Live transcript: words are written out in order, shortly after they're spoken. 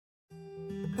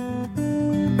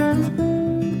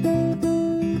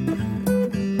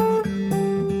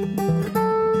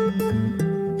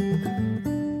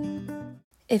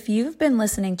If you've been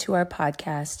listening to our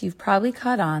podcast, you've probably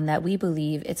caught on that we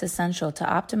believe it's essential to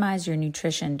optimize your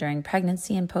nutrition during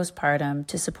pregnancy and postpartum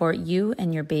to support you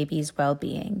and your baby's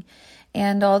well-being.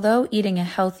 And although eating a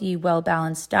healthy,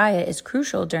 well-balanced diet is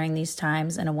crucial during these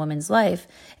times in a woman's life,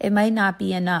 it might not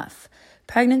be enough.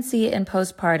 Pregnancy and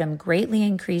postpartum greatly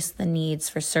increase the needs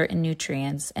for certain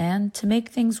nutrients, and to make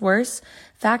things worse,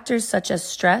 factors such as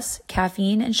stress,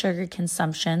 caffeine and sugar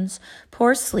consumptions,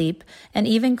 poor sleep, and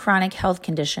even chronic health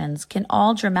conditions can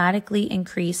all dramatically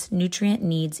increase nutrient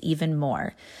needs even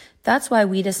more. That's why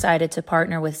we decided to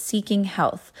partner with Seeking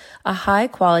Health, a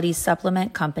high-quality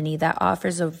supplement company that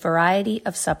offers a variety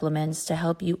of supplements to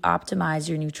help you optimize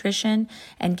your nutrition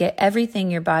and get everything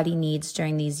your body needs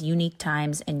during these unique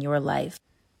times in your life.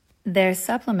 Their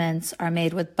supplements are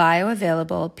made with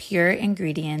bioavailable, pure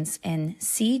ingredients in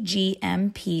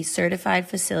CGMP certified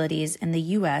facilities in the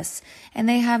U.S., and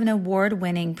they have an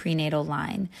award-winning prenatal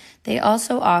line. They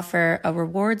also offer a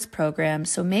rewards program,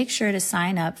 so make sure to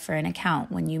sign up for an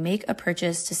account when you make a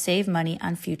purchase to save money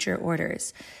on future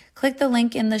orders. Click the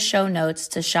link in the show notes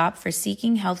to shop for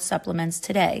Seeking Health supplements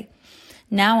today.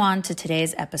 Now on to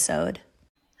today's episode.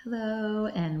 Hello,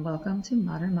 and welcome to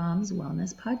Modern Moms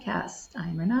Wellness Podcast.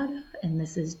 I'm Renata, and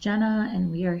this is Jenna,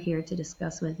 and we are here to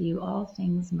discuss with you all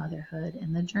things motherhood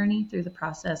and the journey through the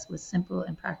process with simple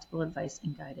and practical advice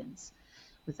and guidance.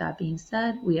 With that being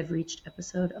said, we have reached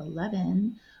episode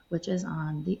 11, which is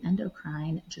on the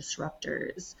endocrine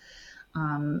disruptors.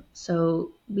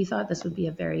 So we thought this would be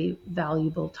a very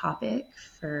valuable topic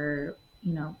for,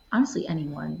 honestly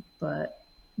anyone, but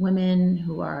women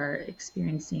who are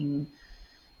experiencing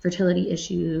fertility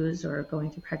issues or going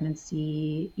through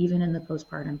pregnancy, even in the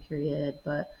postpartum period.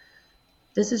 But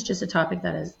this is just a topic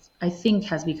that I think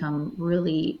has become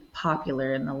really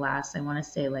popular in the last,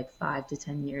 5 to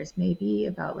 10 years, maybe,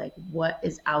 about what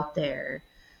is out there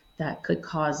that could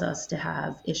cause us to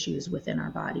have issues within our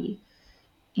body.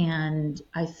 And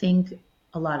I think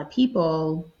a lot of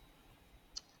people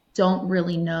don't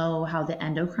really know how the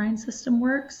endocrine system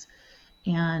works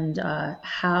and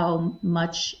how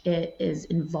much it is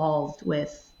involved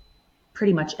with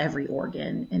pretty much every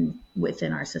organ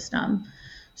within our system,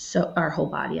 so our whole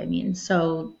body,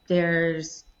 So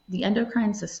there's the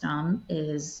endocrine system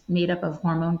is made up of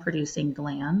hormone-producing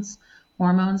glands.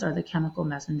 Hormones are the chemical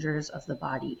messengers of the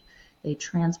body. They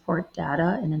transport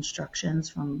data and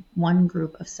instructions from one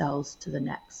group of cells to the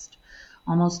next.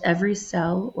 Almost every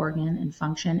cell, organ, and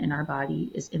function in our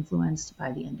body is influenced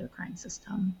by the endocrine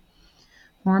system.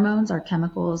 Hormones are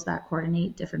chemicals that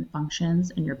coordinate different functions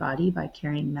in your body by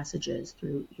carrying messages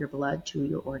through your blood to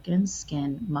your organs,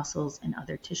 skin, muscles, and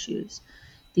other tissues.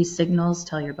 These signals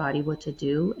tell your body what to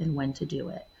do and when to do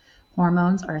it.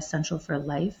 Hormones are essential for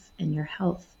life and your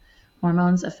health.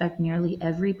 Hormones affect nearly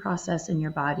every process in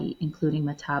your body, including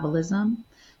metabolism,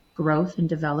 growth and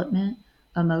development,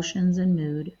 emotions and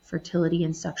mood, fertility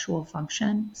and sexual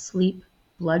function, sleep,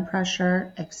 blood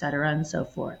pressure, etc., and so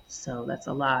forth. So that's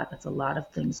a lot of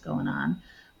things going on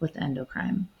with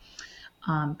endocrine.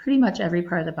 Pretty much every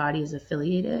part of the body is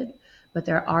affiliated, but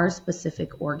there are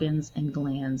specific organs and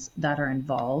glands that are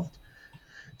involved.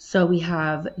 So we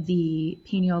have the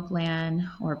pineal gland,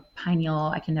 or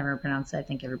pineal, I can never pronounce it. I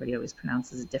think everybody always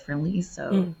pronounces it differently.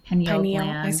 So pineal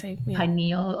gland,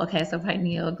 pineal. Okay, so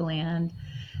pineal gland.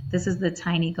 This is the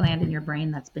tiny gland in your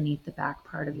brain that's beneath the back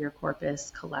part of your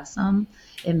corpus callosum.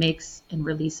 It makes and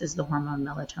releases the hormone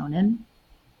melatonin.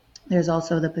 There's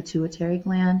also the pituitary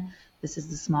gland. This is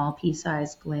the small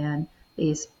pea-sized gland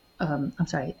at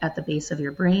the base of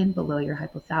your brain, below your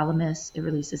hypothalamus. It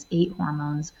releases 8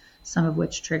 hormones, some of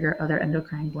which trigger other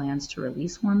endocrine glands to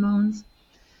release hormones.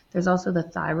 There's also the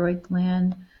thyroid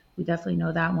gland. We definitely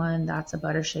know that one. That's a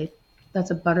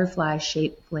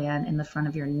butterfly-shaped gland in the front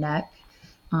of your neck.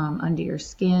 Under your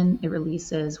skin. It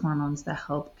releases hormones that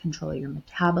help control your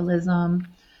metabolism.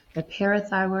 The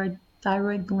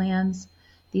parathyroid glands,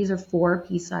 these are 4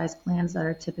 pea-sized glands that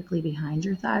are typically behind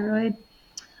your thyroid,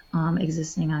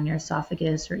 existing on your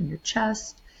esophagus or in your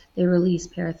chest. They release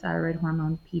parathyroid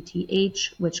hormone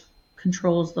PTH, which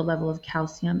controls the level of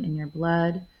calcium in your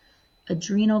blood.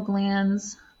 Adrenal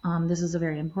glands, this is a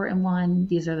very important one.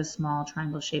 These are the small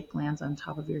triangle-shaped glands on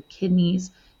top of your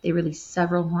kidneys. They release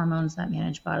several hormones that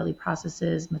manage bodily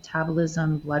processes,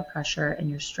 metabolism, blood pressure, and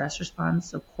your stress response.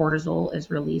 So cortisol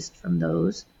is released from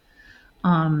those.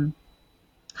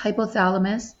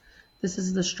 Hypothalamus, this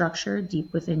is the structure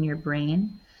deep within your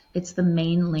brain. It's the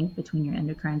main link between your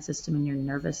endocrine system and your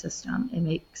nervous system. It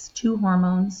makes 2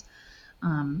 hormones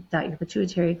that your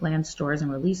pituitary gland stores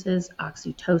and releases,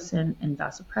 oxytocin and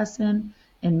vasopressin,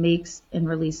 and makes and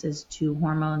releases 2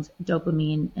 hormones,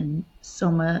 dopamine and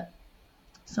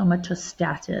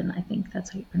somatostatin. I think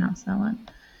that's how you pronounce that one.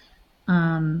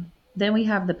 Then we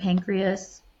have the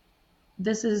pancreas.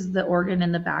 This is the organ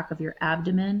in the back of your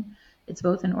abdomen. It's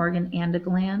both an organ and a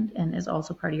gland and is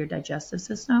also part of your digestive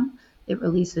system. It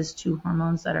releases two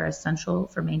hormones that are essential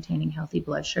for maintaining healthy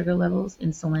blood sugar levels,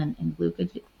 insulin and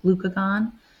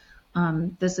glucagon.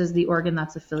 This is the organ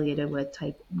that's affiliated with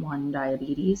type 1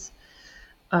 diabetes.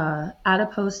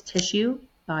 Adipose tissue,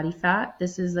 body fat.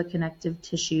 This is the connective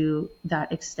tissue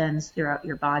that extends throughout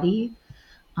your body.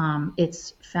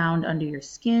 It's found under your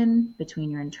skin,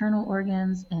 between your internal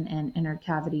organs, and in inner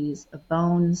cavities of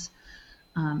bones.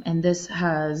 And this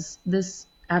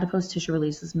adipose tissue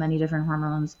releases many different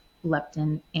hormones: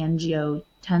 leptin,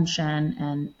 angiotensin,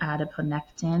 and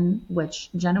adiponectin, which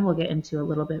Jenna will get into a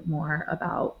little bit more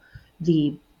about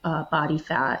the body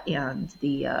fat and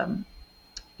the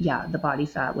body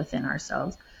fat within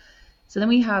ourselves. So then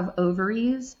we have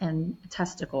ovaries and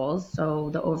testicles. So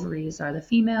the ovaries are the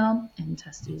female and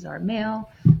testes are male.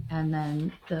 And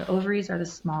then the ovaries are the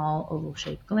small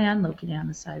oval-shaped gland located on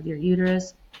the side of your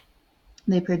uterus.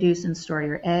 They produce and store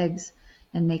your eggs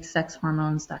and make sex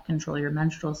hormones that control your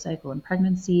menstrual cycle and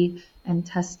pregnancy. And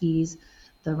testes,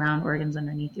 the round organs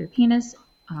underneath your penis,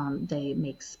 they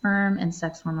make sperm and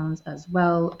sex hormones, as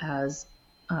well as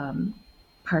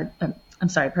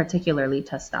particularly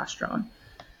testosterone.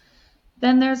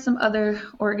 Then there's some other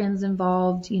organs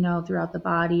involved, throughout the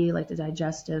body, like the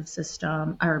digestive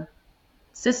system, or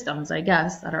systems, I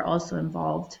guess, that are also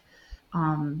involved.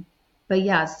 But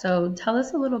yeah, so tell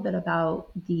us a little bit about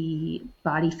the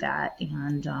body fat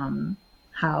and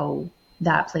how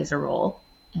that plays a role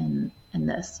in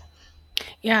this.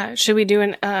 Yeah, should we do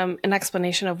an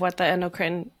explanation of what the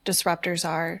endocrine disruptors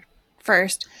are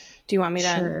first? Do you want me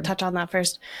to touch on that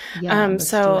first? Yeah,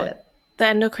 let's do it. The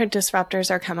endocrine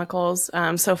disruptors are chemicals.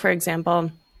 So, for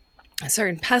example,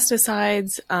 certain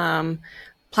pesticides,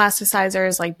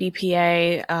 plasticizers like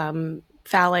BPA,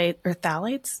 phthalates,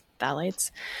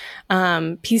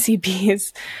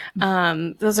 PCBs.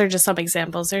 Those are just some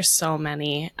examples. There's so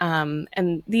many.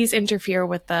 And these interfere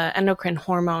with the endocrine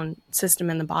hormone system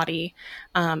in the body.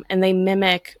 And they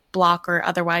mimic, block, or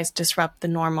otherwise disrupt the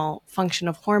normal function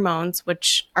of hormones,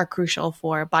 which are crucial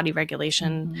for body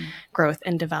regulation, growth,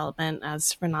 and development,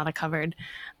 as Renata covered.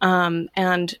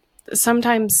 And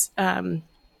sometimes,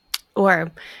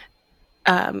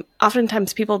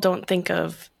 oftentimes people don't think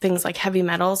of things like heavy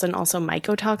metals and also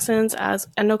mycotoxins as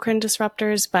endocrine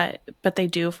disruptors, but they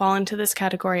do fall into this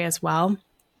category as well.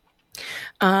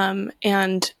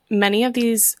 And many of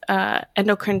these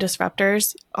endocrine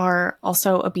disruptors are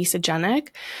also obesogenic.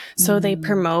 So they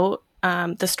promote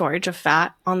the storage of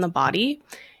fat on the body.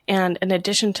 And in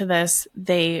addition to this,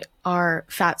 they are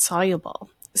fat soluble.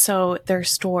 So they're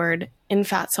stored in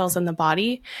fat cells in the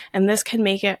body, and this can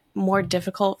make it more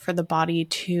difficult for the body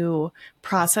to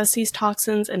process these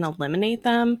toxins and eliminate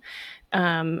them,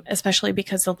 especially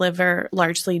because the liver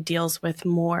largely deals with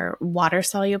more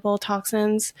water-soluble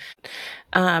toxins.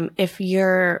 If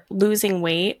you're losing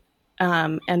weight,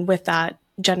 and with that,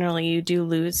 generally you do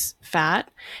lose fat,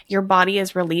 your body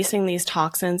is releasing these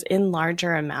toxins in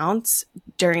larger amounts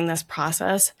during this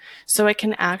process, so it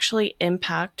can actually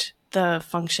impact the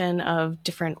function of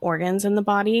different organs in the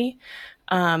body.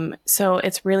 So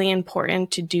it's really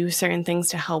important to do certain things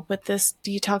to help with this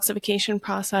detoxification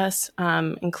process,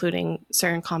 including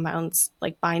certain compounds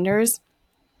like binders.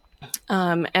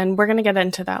 And we're going to get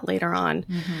into that later on,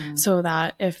 so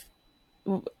that if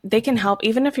they can help,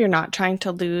 even if you're not trying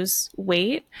to lose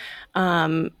weight,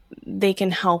 they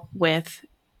can help with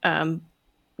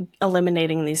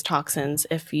eliminating these toxins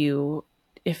if you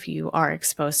are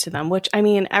exposed to them, which, I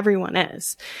mean, everyone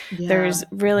is. Yeah. There's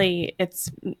really, it's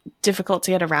difficult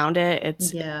to get around it.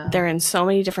 They're in so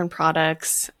many different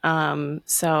products.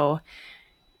 So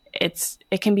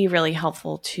it can be really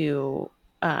helpful to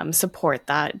support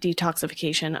that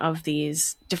detoxification of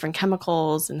these different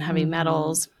chemicals and heavy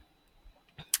metals,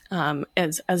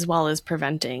 as well as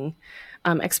preventing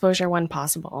exposure when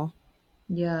possible.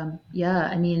 Yeah.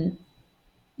 I mean,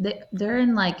 they're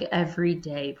in like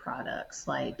everyday products,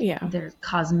 like there's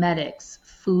cosmetics,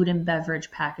 food and beverage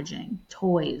packaging,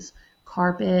 toys,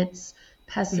 carpets,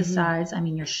 pesticides. I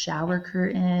mean, your shower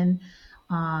curtain.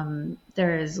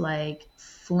 There's like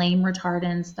flame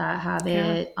retardants that have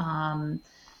it. And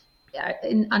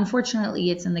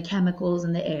unfortunately, it's in the chemicals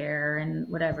in the air and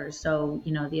whatever. So,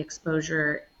 the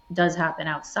exposure does happen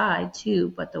outside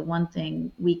too. But the one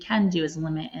thing we can do is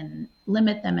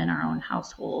limit them in our own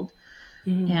household.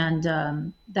 And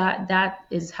that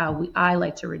is how I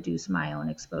like to reduce my own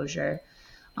exposure.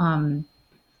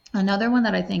 Another one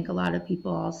that I think a lot of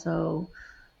people also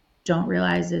don't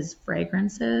realize is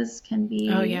fragrances can Oh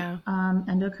be yeah.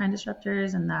 endocrine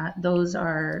disruptors, and that those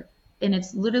are, and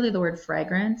it's literally the word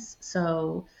fragrance.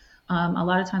 So a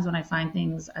lot of times when I find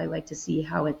things, I like to see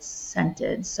how it's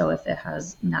scented. So if it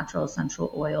has natural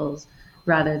essential oils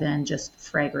rather than just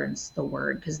fragrance, the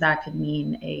word, because that could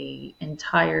mean a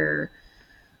entire,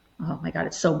 oh my God,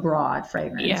 it's so broad,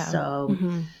 fragrance. Yeah. So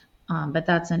but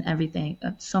that's in everything,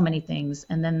 so many things.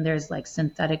 And then there's like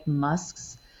synthetic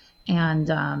musks. And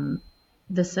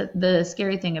the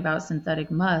scary thing about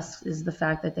synthetic musks is the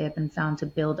fact that they have been found to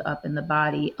build up in the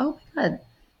body. Oh my God,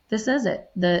 this says it,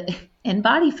 the in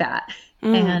body fat.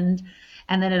 Mm.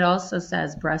 And then it also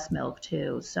says breast milk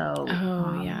too. So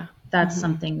Oh yeah. that's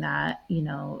something that,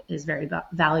 is very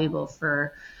valuable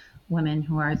for women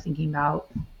who are thinking about,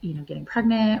 getting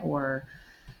pregnant or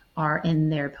are in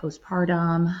their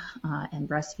postpartum and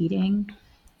breastfeeding.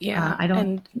 Yeah. I don't.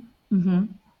 And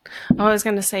Mm-hmm. I was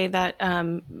going to say that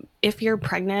if you're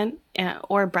pregnant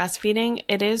or breastfeeding,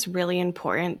 it is really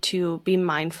important to be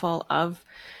mindful of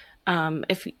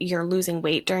if you're losing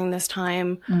weight during this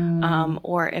time,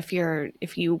 or if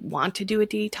you want to do a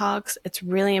detox. It's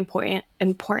really important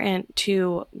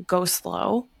to go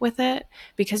slow with it,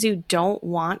 because you don't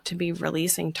want to be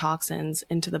releasing toxins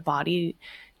into the body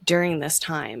during this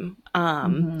time.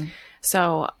 Mm-hmm.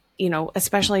 So,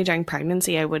 especially during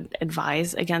pregnancy, I would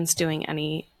advise against doing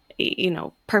any,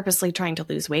 purposely trying to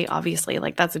lose weight. Obviously,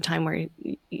 like that's a time where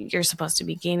you're supposed to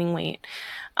be gaining weight.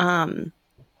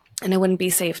 And it wouldn't be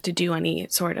safe to do any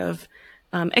sort of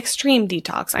extreme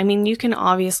detox. I mean, you can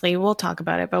obviously, we'll talk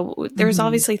about it, but there's Mm-hmm.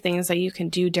 obviously things that you can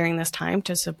do during this time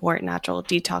to support natural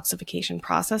detoxification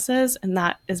processes, and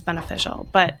that is beneficial.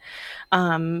 But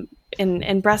in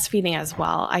breastfeeding as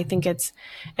well, I think it's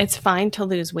fine to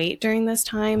lose weight during this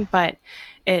time, but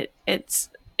it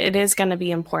is going to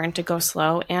be important to go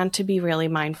slow and to be really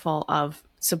mindful of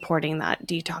supporting that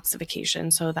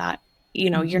detoxification, so that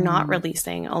you're not Mm-hmm.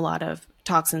 releasing a lot of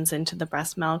toxins into the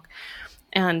breast milk.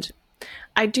 And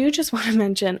I do just want to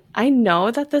mention, I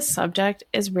know that this subject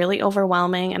is really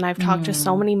overwhelming, and I've talked to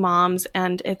so many moms,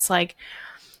 and it's like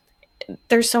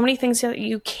there's so many things that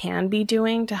you can be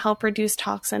doing to help reduce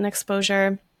toxin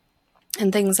exposure,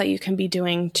 and things that you can be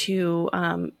doing to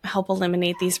help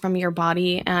eliminate these from your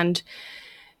body. And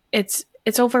it's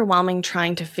overwhelming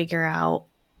trying to figure out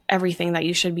everything that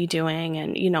you should be doing,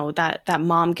 and that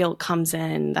mom guilt comes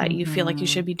in, that you feel like you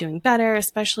should be doing better,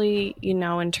 especially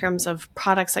in terms of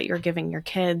products that you're giving your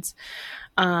kids.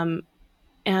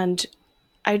 And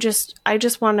I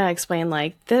just want to explain,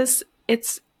 like, this,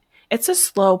 it's a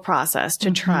slow process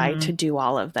to try Mm-hmm. to do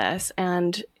all of this,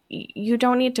 and you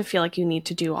don't need to feel like you need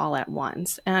to do all at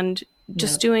once. And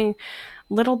just Yep. doing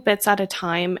little bits at a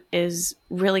time is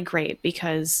really great,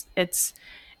 because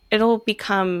it'll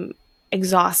become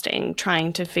exhausting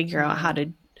trying to figure out how Yeah.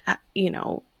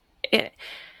 to, it,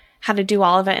 how to do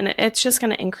all of it. And it's just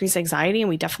going to increase anxiety. And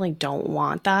we definitely don't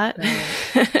want that.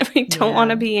 Right. We don't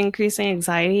want to Yeah. be increasing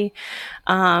anxiety.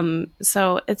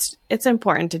 So it's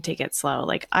important to take it slow.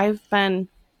 Like I learned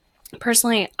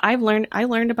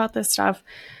about this stuff,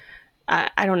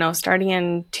 I don't know, starting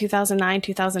in 2009,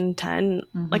 2010,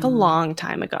 like a Mm-hmm. long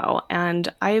time ago.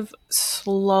 And I've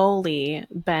slowly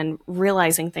been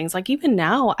realizing things. Like even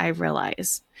now, I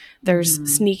realize there's Mm-hmm.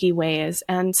 sneaky ways,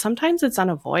 and sometimes it's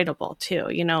unavoidable too.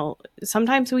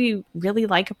 Sometimes we really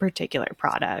like a particular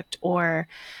product, or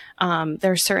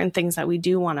there's certain things that we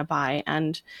do want to buy.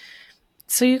 And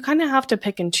so you kind of have to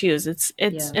pick and choose. It's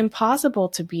Yeah. impossible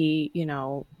to be,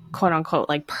 quote unquote,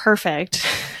 like perfect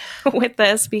with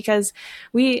this, because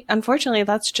unfortunately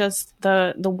that's just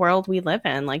the world we live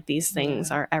in. Like these things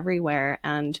Yeah. are everywhere,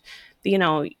 and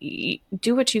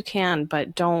do what you can,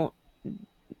 but don't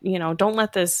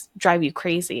let this drive you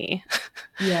crazy.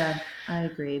 Yeah. I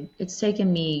agree. It's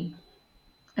taken me,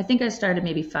 I think I started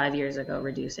maybe 5 years ago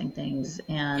reducing things.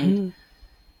 And Mm-hmm.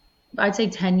 I'd say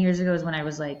 10 years ago is when I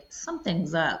was like,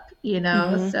 something's up.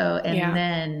 Mm-hmm. So, and Yeah.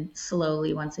 then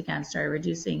slowly, once again, started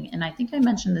reducing. And I think I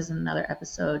mentioned this in another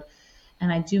episode,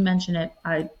 and I do mention it.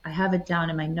 I have it down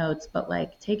in my notes, but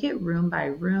like, take it room by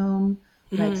room.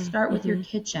 Like, start with your Mm-hmm.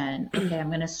 kitchen. Okay, I'm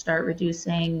going to start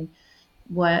reducing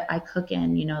what I cook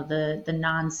in, the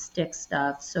non-stick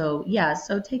stuff. So, yeah,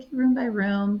 so take it room by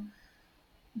room,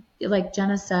 like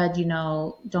Jenna said,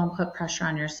 don't put pressure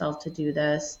on yourself to do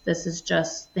this. This is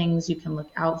just things you can look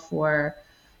out for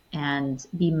and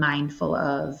be mindful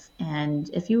of. And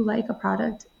if you like a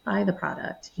product, buy the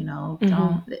product. Mm-hmm.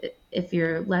 Don't, if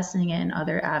you're lessening it in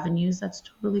other avenues, that's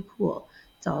totally cool.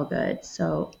 It's all good.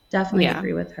 So definitely Yeah.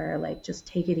 agree with her. Like, just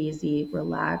take it easy,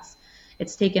 relax.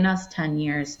 It's taken us 10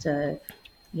 years to,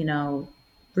 you know,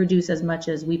 reduce as much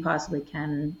as we possibly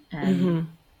can, and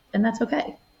that's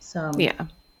okay. So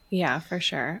yeah, for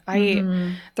sure.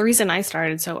 The reason I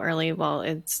started so early, well,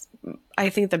 I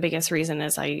think the biggest reason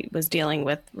is I was dealing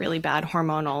with really bad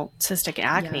hormonal cystic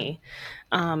acne.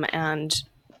 And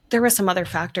there were some other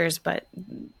factors, but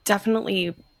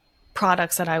definitely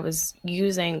products that I was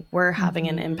using were having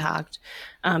an impact.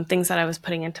 Things that I was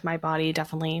putting into my body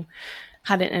definitely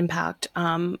had an impact.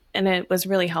 And it was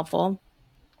really helpful.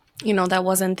 That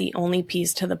wasn't the only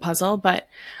piece to the puzzle, but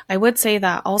I would say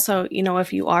that also,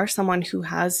 if you are someone who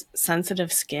has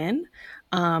sensitive skin,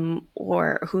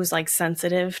 or who's like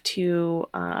sensitive to,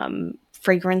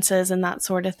 fragrances and that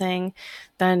sort of thing,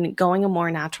 then going a more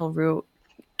natural route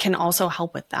can also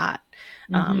help with that.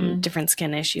 Different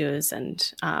skin issues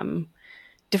and,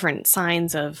 different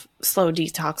signs of slow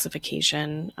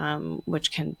detoxification,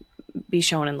 which can be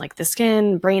shown in like the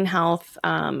skin, brain health,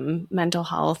 mental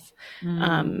health,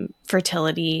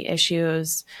 fertility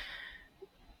issues.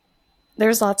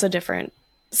 There's lots of different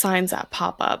signs that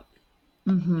pop up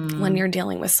when you're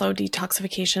dealing with slow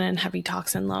detoxification and heavy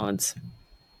toxin loads.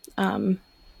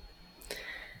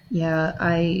 Yeah,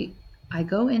 I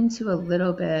go into a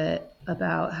little bit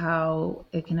about how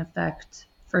it can affect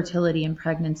fertility and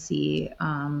pregnancy.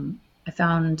 I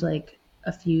found like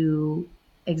a few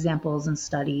examples and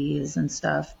studies and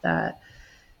stuff that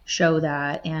show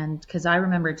that. And because I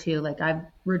remember too, like I've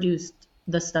reduced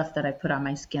the stuff that I put on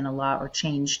my skin a lot or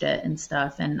changed it and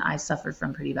stuff. And I suffered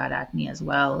from pretty bad acne as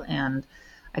well. And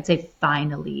I'd say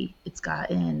finally it's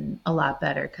gotten a lot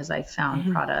better because I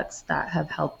found products that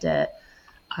have helped it.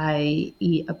 I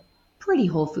eat a pretty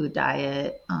whole food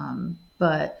diet,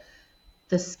 but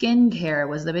the skincare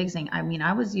was the big thing. I mean,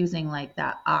 I was using like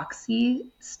that Oxy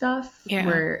stuff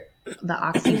where the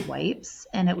Oxy wipes,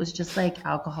 and it was just like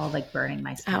alcohol, like burning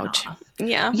my skin off.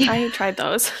 Yeah, I tried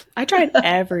those. I tried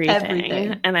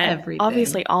everything. And it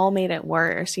obviously all made it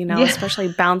worse, especially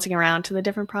bouncing around to the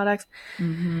different products.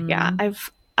 Yeah,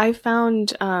 I've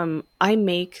found, I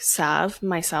make salve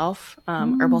myself,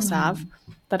 herbal salve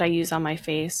that I use on my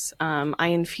face. I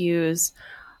infuse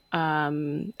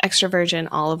extra virgin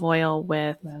olive oil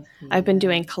with, I've been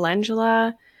doing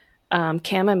calendula,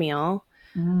 chamomile,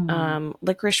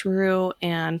 licorice root,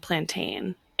 and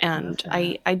plantain. And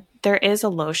I there is a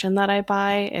lotion that I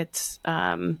buy. It's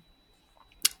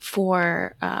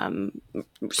for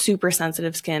super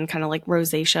sensitive skin, kind of like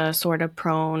rosacea sort of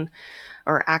prone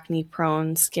or acne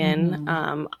prone skin.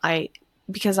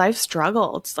 Because I've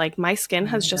struggled. It's like my skin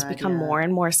has just become more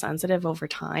and more sensitive over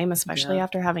time, especially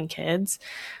after having kids.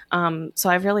 So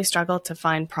I've really struggled to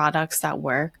find products that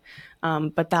work.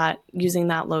 But that using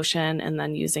that lotion and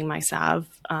then using my salve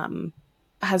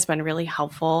has been really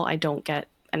helpful. I don't get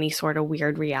any sort of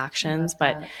weird reactions,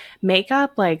 but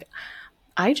makeup, like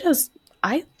I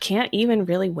can't even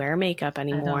really wear makeup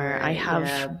anymore.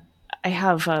 I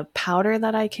have a powder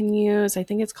that I can use. I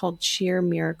think it's called Sheer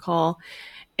Miracle.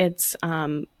 It's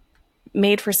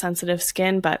made for sensitive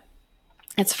skin, but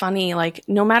it's funny, like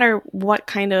no matter what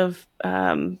kind of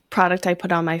product I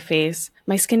put on my face,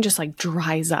 my skin just like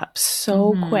dries up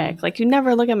so quick. Like you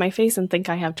never look at my face and think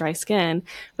I have dry skin,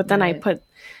 but then I put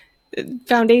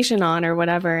foundation on or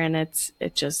whatever, and it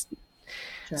just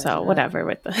so whatever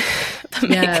with the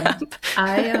makeup.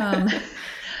 I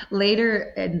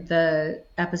later in the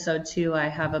episode 2, I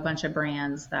have a bunch of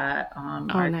brands that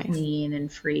are nice, clean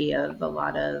and free of a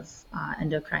lot of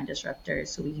endocrine disruptors,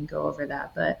 so we can go over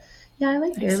that. But yeah, I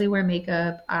like barely wear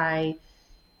makeup.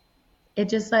 It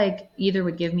just like either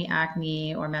would give me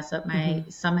acne or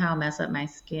somehow mess up my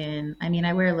skin. I mean,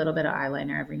 I wear a little bit of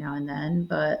eyeliner every now and then,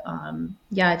 but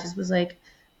I just was like,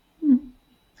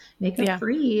 makeup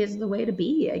free is the way to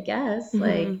be, I guess.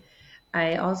 Like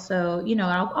I also,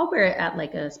 I'll wear it at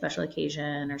like a special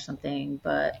occasion or something,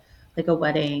 but like a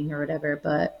wedding or whatever.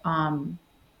 But I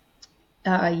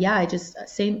just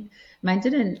mine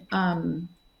didn't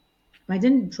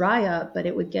dry up, but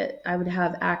I would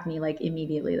have acne like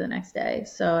immediately the next day.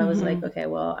 So I was like, okay,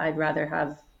 well, I'd rather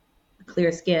have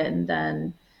clear skin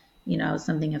than,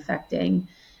 something affecting.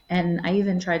 And I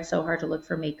even tried so hard to look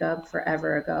for makeup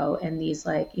forever ago. And these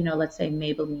like, let's say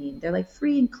Maybelline, they're like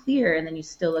free and clear. And then you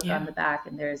still look on the back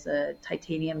and there's a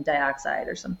titanium dioxide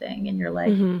or something. And you're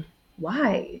like,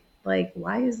 why? Like,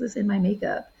 why is this in my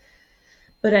makeup?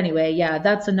 But anyway,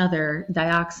 that's another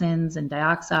dioxins and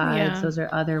dioxides. Those are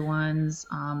other ones.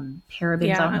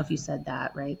 Parabens. I don't know if you said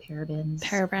that, right? Parabens.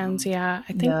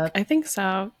 I think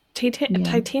so.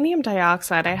 Titanium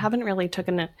dioxide. I haven't really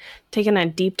taken a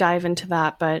deep dive into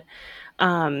that, but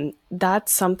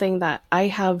that's something that I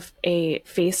have a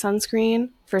face sunscreen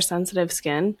for sensitive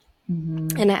skin.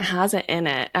 Mm-hmm. and it has it in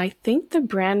it. I think the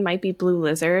brand might be Blue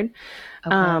Lizard,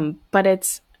 Okay.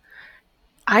 but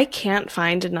I can't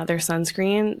find another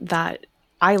sunscreen that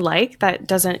I like that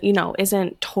doesn't,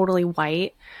 isn't totally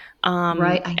white,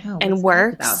 Right. I know. and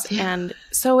What's that about works. too? And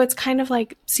so it's kind of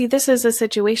like, see, this is a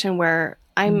situation where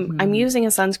I'm Mm-hmm. using a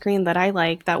sunscreen that I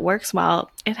like that works well.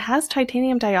 It has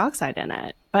titanium dioxide in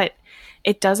it, but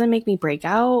it doesn't make me break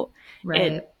out.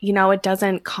 Right. It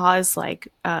doesn't cause like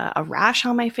a rash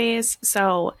on my face.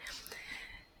 So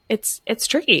it's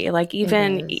tricky. Like It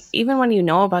even is. even when you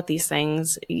know about these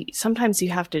things, sometimes you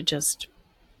just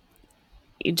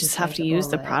Just have bite to the use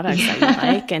the bullet. products that you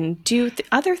Yeah. like and do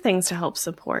other things to help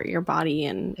support your body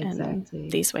in Exactly.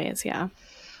 these ways. Yeah.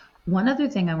 One other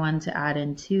thing I wanted to add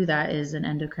into that is an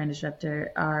endocrine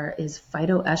disruptor is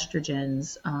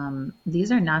phytoestrogens.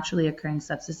 These are naturally occurring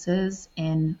substances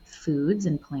in foods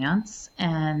and plants,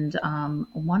 and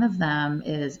one of them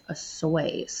is a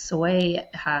soy. Soy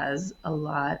has a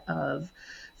lot of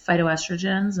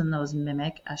phytoestrogens, and those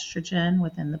mimic estrogen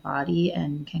within the body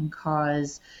and can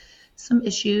cause some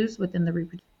issues within the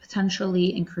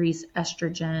potentially increase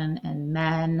estrogen in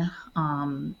men,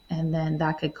 and then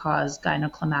that could cause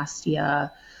gynecomastia.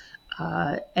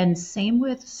 And same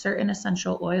with certain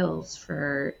essential oils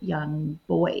for young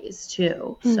boys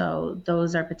too. Hmm. So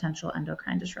those are potential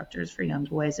endocrine disruptors for young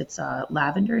boys. It's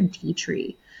lavender and tea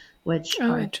tree, which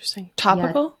Oh, are, interesting. yeah,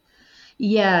 Topical?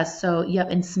 yeah, so yep,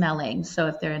 and smelling. So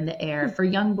if they're in the air for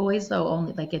young boys though,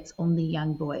 only like it's only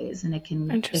young boys, and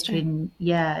Interesting.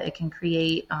 it can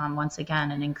create once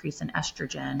again an increase in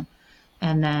estrogen,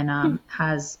 and then Hmm.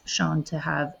 has shown to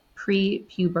have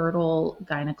pre-pubertal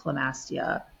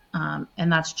gynecomastia,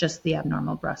 and that's just the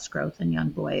abnormal breast growth in young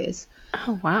boys.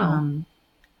 Oh, wow. Um,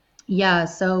 yeah,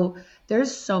 so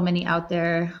there's so many out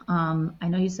there. I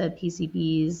know you said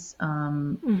PCBs.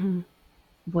 Hmm.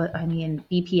 What I mean,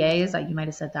 BPAs, like you might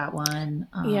have said that one,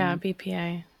 Yeah,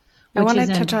 BPA. I which want to is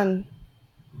touch in. on.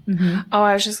 Mhm. Oh,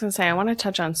 I was just gonna say I want to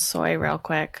touch on soy real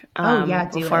quick Oh yeah,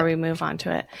 do before it. we move on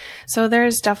to it. So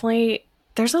there's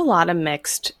a lot of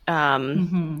mixed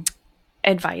Hmm.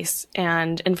 advice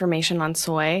and information on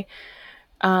soy.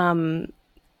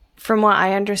 From what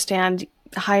I understand,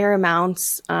 higher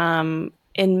amounts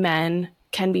in men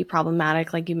can be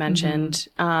problematic, like you Hmm. mentioned.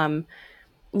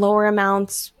 Lower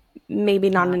amounts, maybe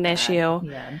not Not an bad. issue.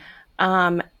 Yeah.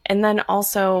 And then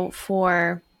also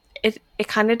it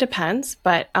kind of depends,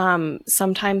 but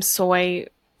sometimes soy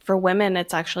for women,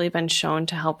 it's actually been shown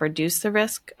to help reduce the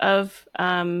risk of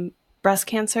breast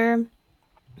cancer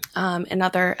and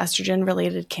other estrogen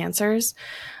related cancers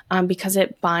because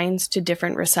it binds to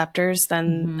different receptors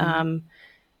than Hmm.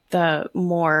 the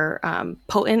more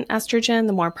potent estrogen,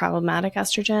 the more problematic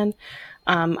estrogen.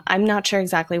 I'm not sure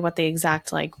exactly what the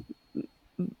exact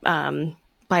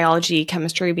biology,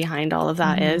 chemistry behind all of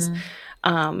that is.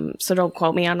 Hmm. So don't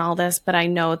quote me on all this, but I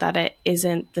know that it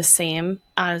isn't the same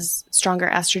as stronger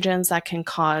estrogens that can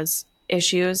cause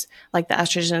issues like the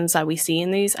estrogens that we see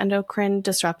in these endocrine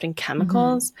disrupting Hmm.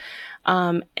 chemicals.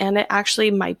 And it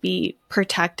actually might be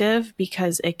protective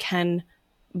because it can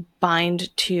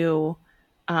bind to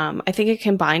I think it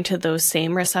can bind to those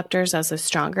same receptors as the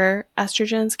stronger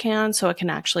estrogens can, so it can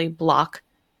actually block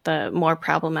the more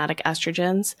problematic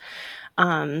estrogens.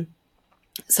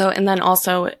 So, and then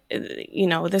also,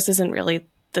 this isn't really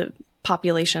the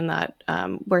population that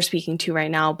we're speaking to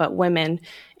right now, but women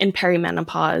in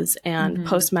perimenopause and Hmm.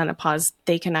 postmenopause,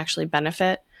 they can actually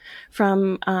benefit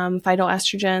from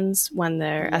phytoestrogens when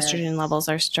their estrogen Yes. levels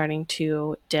are starting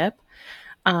to dip.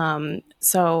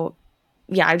 So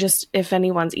yeah, if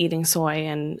anyone's eating soy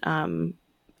and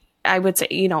I would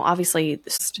say, obviously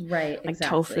Right. like Exactly.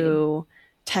 tofu,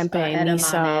 tempeh,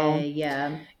 miso, Edamame.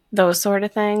 Yeah. those sort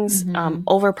of things. Hmm.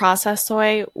 Over processed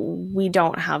soy, we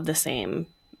don't have the same,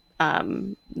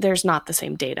 there's not the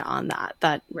same data on that.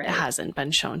 That Right. hasn't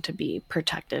been shown to be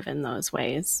protective in those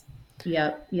ways.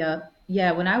 Yep. Yep.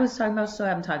 Yeah. When I was talking about soy,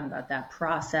 I'm talking about that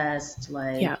processed, Yeah.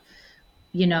 like,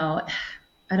 you know,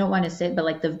 I don't want to say, but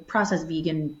like the processed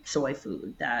vegan soy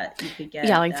food that you could Yeah,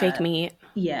 get like fake that, meat.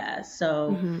 yeah.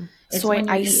 So Hmm. it's Soy when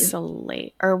you're eating,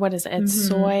 isolate, or what is it? It's mm-hmm,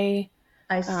 soy,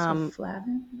 um,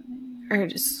 isoflavin. or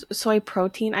soy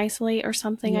protein isolate or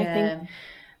something, I think. Yeah.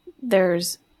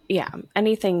 There's, yeah,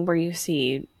 anything where you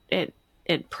see it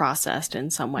processed in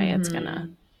some way, it's gonna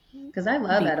Mm-hmm. Because I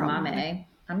love be problematic. edamame.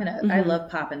 I Hmm. love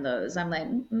popping those. I'm like,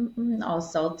 all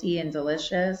salty and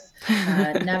delicious.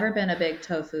 Never been a big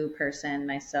tofu person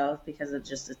myself because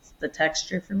it's the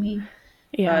texture for me.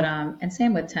 But Yeah. and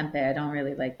same with tempeh. I don't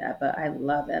really like that, but I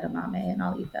love edamame and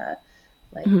I'll eat that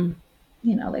like Hmm.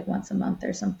 like once a month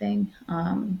or something.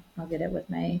 I'll get it with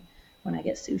my when I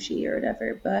get sushi or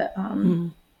whatever. But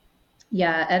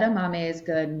yeah, edamame is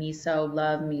good. Miso,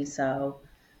 love miso.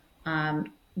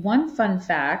 One fun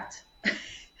fact,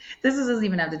 this doesn't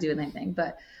even have to do with anything,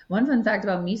 but one fun fact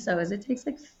about miso is it takes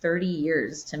like 30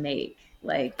 years to make,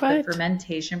 like the But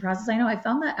fermentation process. I know I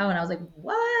found that out and I was like,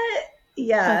 what? that's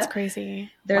Yeah.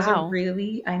 crazy. There's a Wow.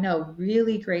 really, I know,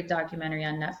 really great documentary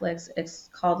on Netflix. It's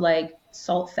called like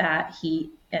Salt, Fat,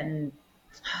 Heat, and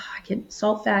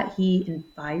Salt, Fat, Heat, and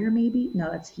Fire, maybe?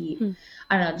 No, that's Heat. Hmm.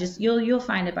 I don't know. Just you'll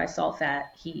find it by Salt,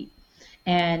 Fat, Heat.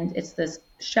 And it's this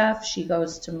chef. She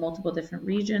goes to multiple different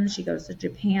regions. She goes to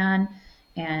Japan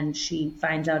and she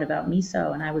finds out about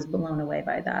miso. And I was blown away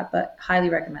by that, but highly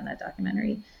recommend that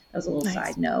documentary. That was a little Nice.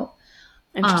 side note.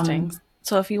 Interesting.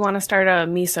 So if you want to start a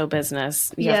miso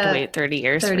business, you have to Yeah, wait 30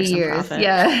 years for 30 some years. profit.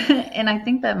 Yeah. And I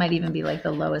think that might even be like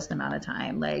the lowest amount of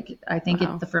time. Like I think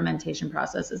Wow. the fermentation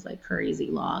process is like crazy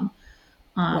long.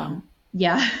 Wow.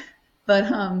 Yeah. But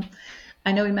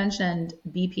I know we mentioned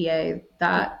BPA. Yep.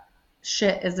 That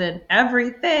shit is in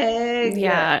everything.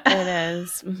 Yeah, it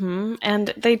is.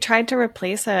 And they tried to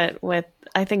replace it with,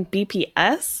 I think,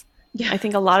 BPS. Yeah. I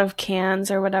think a lot of cans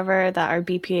or whatever that are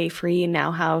BPA free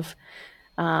now have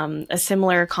a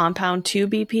similar compound to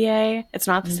BPA. It's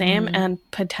not the same and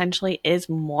potentially is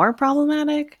more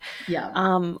problematic. Yeah.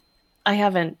 I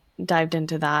haven't dived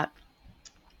into that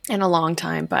in a long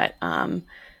time, but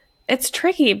it's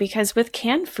tricky because with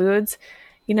canned foods,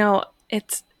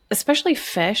 it's especially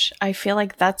fish. I feel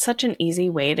like that's such an easy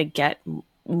way to get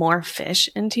more fish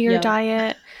into your Yep.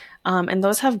 diet. And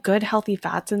those have good, healthy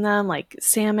fats in them, like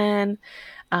salmon,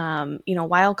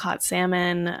 wild caught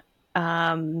salmon,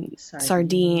 Sardines.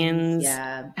 sardines,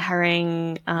 Yeah.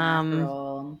 herring,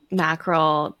 Mackerel.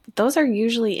 mackerel. Those are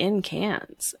usually in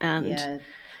cans. And Yeah.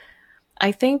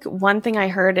 I think one thing I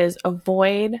heard is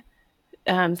avoid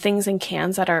things in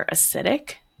cans that are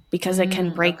acidic because it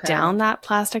can break Okay. down that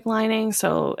plastic lining.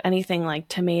 So anything like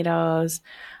tomatoes,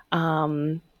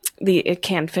 the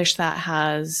canned fish that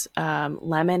has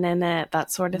lemon in it,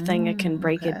 that sort of thing, it can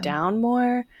break it Okay. down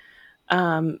more.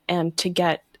 And to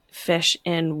get fish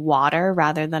in water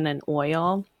rather than in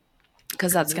oil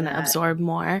because that's Do going to that. absorb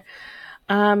more.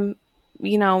 Um,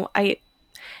 I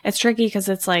it's tricky because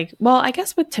it's like, well, I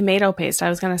guess with tomato paste, I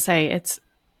was going to say it's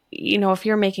if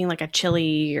you're making like a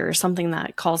chili or something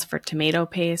that calls for tomato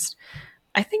paste,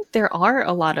 I think there are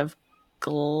a lot of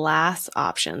glass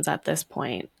options at this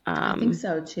point. I think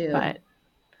so too. But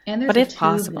And there's but a if tube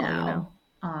possible. now.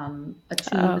 A Oh,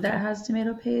 tube that okay. has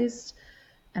tomato paste.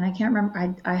 And I can't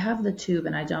remember. I have the tube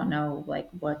and I don't know like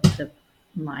what the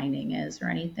lining is or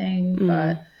anything, Mm,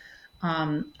 but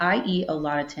I eat a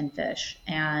lot of tin fish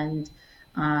and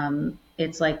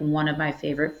it's like one of my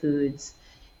favorite foods.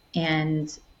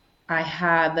 And I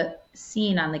have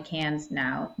seen on the cans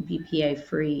now BPA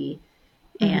free,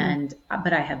 mm-hmm. and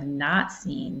but I have not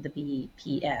seen the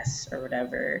BPS or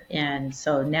whatever. And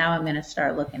so now I'm going to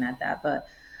start looking at that. But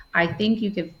I think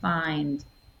you could find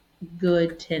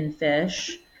good tin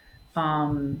fish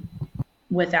um,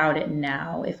 without it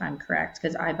now, if I'm correct,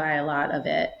 because I buy a lot of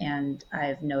it and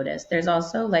I've noticed there's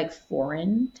also like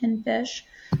foreign tin fish.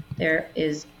 There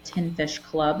is tin fish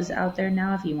clubs out there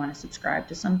now if you want to subscribe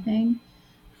to something.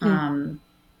 Mm,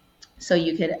 So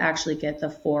you could actually get the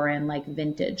foreign, like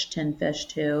vintage tin fish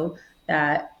too.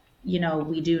 That,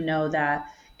 we do know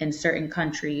that in certain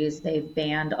countries they've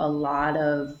banned a lot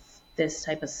of this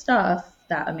type of stuff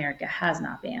that America has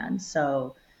not banned.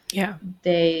 So yeah.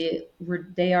 they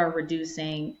are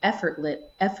reducing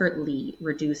effortly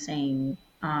reducing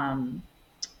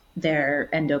their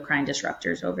endocrine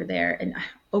disruptors over there, and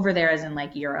over there as in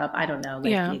like Europe. I don't know like the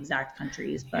Yeah. exact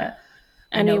countries, Yeah. but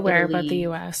I know Anywhere but the Italy.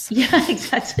 US. Yeah,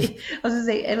 exactly. I was gonna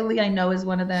say Italy. I know is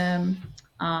one of them.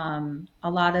 A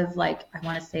lot of like I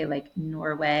want to say like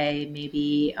Norway,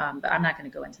 maybe, but I'm not going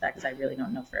to go into that because I really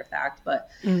don't know for a fact. But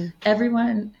Mm.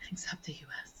 everyone except the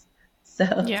U.S.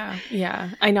 So Yeah, yeah,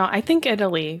 I know. I think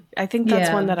Italy. I think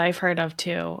that's one yeah. that I've heard of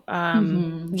too.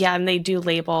 Hmm. Yeah, and they do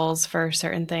labels for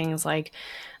certain things like,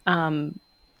 um,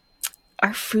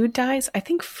 are food dyes? I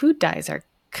think food dyes are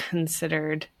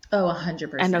considered Oh,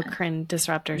 100%. endocrine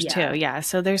disruptors Yeah. too. Yeah,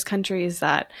 so there's countries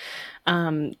that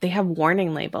they have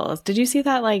warning labels. Did you see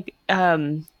that like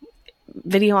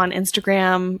video on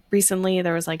Instagram recently?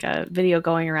 There was like a video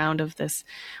going around of this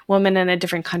woman in a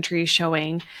different country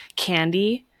showing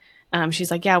candy.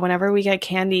 She's like, yeah, whenever we get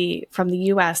candy from the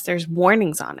US, there's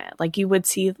warnings on it. Like you would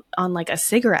see on like a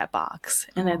cigarette box.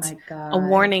 And Oh it's my a God.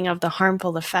 warning of the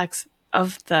harmful effects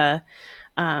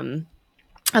um,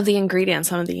 of the ingredients,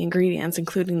 some of the ingredients,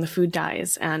 including the food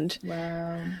dyes. And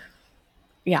Wow.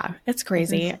 yeah, it's It's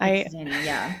crazy. it's insane.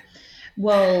 Yeah.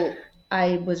 Well,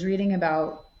 I was reading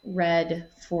about red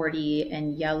 40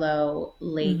 and yellow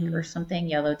lake or something,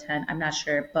 yellow 10. I'm not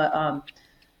sure, but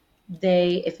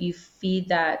if you feed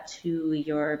that to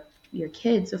your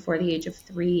kids before the age of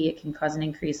 3, it can cause an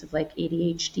increase of like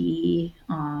ADHD,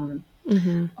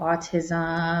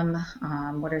 autism,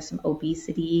 what are some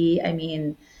obesity. I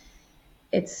mean,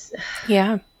 it's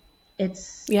Yeah.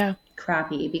 it's Yeah.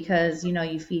 crappy because you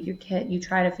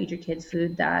try to feed your kids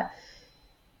food that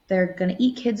they're going to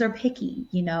eat. Kids are picky,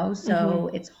 so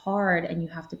it's hard, and you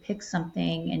have to pick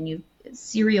something, and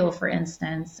cereal, for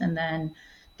instance, and then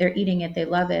they're eating it, they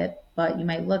love it, but you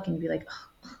might look and be like,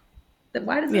 oh,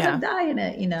 why does this have dye in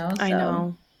it? I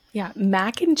know. Yeah.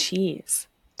 Mac and cheese,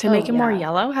 to Oh make it more yeah.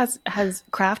 yellow, has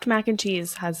Kraft mac and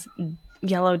cheese has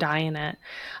yellow dye in it.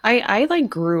 I like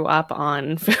grew up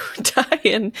on food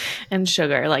dye and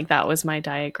sugar. Like that was my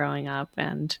diet growing up.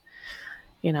 And,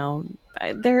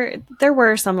 there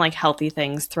were some like healthy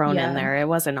things thrown in there. It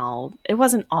wasn't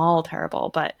all terrible,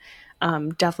 but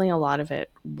definitely a lot of it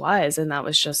was, and that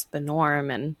was just the norm.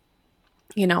 And,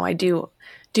 I do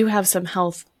have some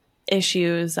health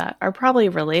issues that are probably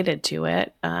related to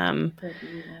it.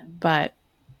 But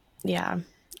yeah.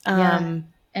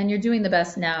 And you're doing the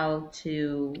best now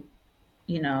to,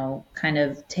 kind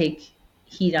of take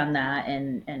heat on that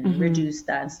and reduce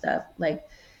that and stuff. Like,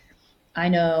 I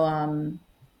know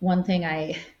one thing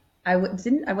I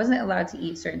wasn't allowed to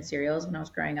eat certain cereals when I was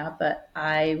growing up, but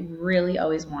I really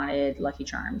always wanted Lucky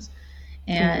Charms.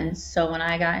 And so when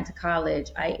I got into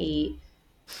college, I ate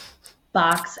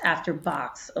box after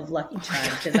box of Lucky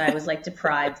Charms because I was like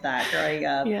deprived that growing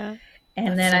up. Yeah.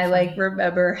 And then I like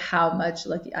remember how much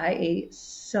I ate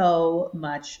so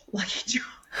much Lucky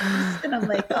Charms. And I'm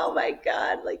like, oh my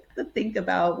God, like to think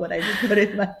about what I just put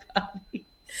in my body.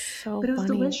 So but it was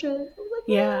funny. delicious. I was like,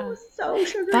 yeah. Oh, it was so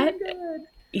sugary and good.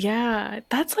 Yeah.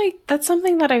 That's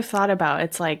something that I've thought about.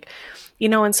 It's like,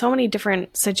 in so many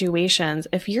different situations,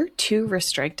 if you're too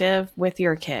restrictive with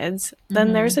your kids,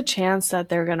 then there's a chance that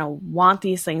they're going to want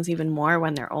these things even more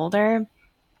when they're older.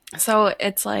 So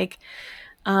it's like,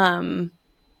 I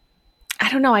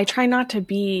don't know. I try not to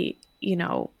be,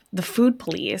 the food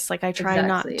police. Like I try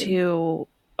not to,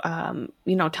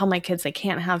 tell my kids they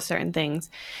can't have certain things.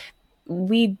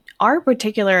 We are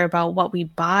particular about what we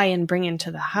buy and bring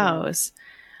into the house.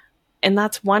 And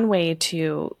that's one way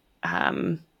to,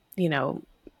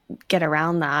 get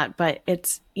around that. But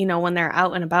it's, when they're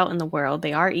out and about in the world,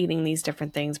 they are eating these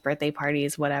different things, birthday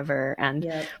parties, whatever.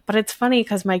 And, but it's funny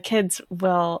because my kids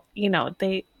will,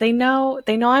 they know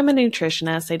I'm a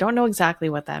nutritionist. They don't know exactly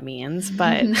what that means,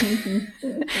 but,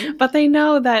 but they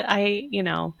know that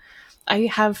I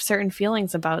have certain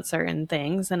feelings about certain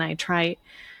things, and I try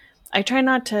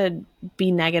not to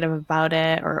be negative about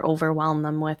it or overwhelm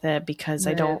them with it because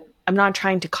I'm not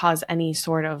trying to cause any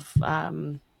sort of,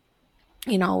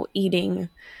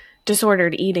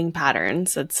 disordered eating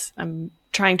patterns. I'm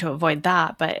trying to avoid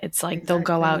that, but it's like they'll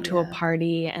go out to a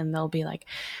party and they'll be like,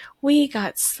 we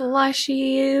got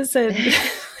slushies and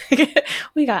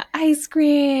we got ice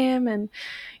cream and,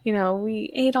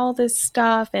 we ate all this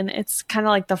stuff. And it's kind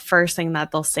of like the first thing that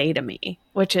they'll say to me,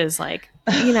 which is like,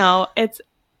 it's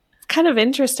kind of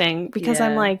interesting because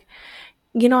I'm like,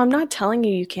 I'm not telling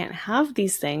you can't have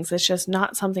these things. It's just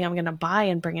not something I'm going to buy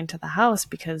and bring into the house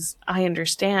because I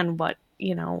understand what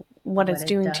it's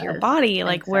doing to your body.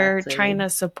 Like we're trying to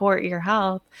support your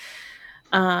health,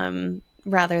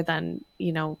 rather than,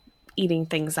 eating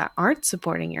things that aren't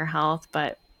supporting your health.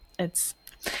 But it's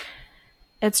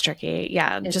tricky.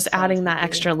 Yeah. Just adding that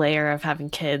extra layer of having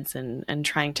kids and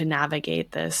trying to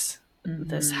navigate this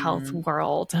health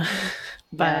world.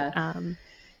 But,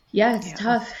 it's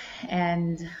tough.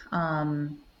 And,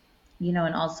 and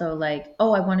also like,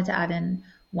 I wanted to add in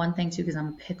one thing too, because I'm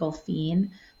a pickle fiend,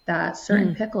 that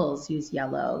certain pickles use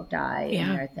yellow dye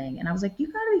in their thing. And I was like,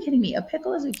 you gotta be kidding me. A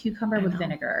pickle is a cucumber with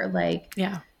vinegar. Like,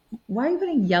 why are you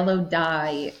putting yellow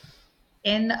dye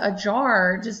in a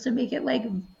jar just to make it like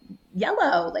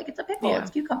yellow? Like it's a pickle, it's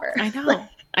cucumber. I know.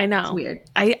 I know. It's weird.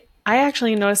 I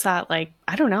actually noticed that, like,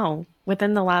 I don't know,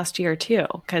 within the last year too,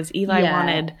 because Eli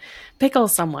wanted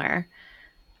pickles somewhere.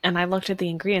 And I looked at the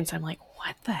ingredients. I'm like,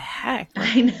 what the heck?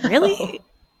 Like, I know. Really?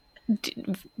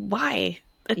 Why?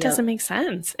 It doesn't make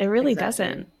sense. It really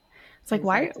doesn't. It's like,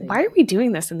 why are we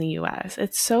doing this in the US?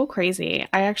 It's so crazy.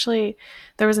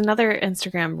 There was another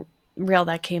Instagram reel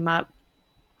that came up,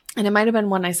 and it might have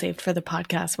been one I saved for the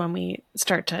podcast when we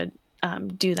start to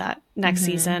do that next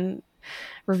season,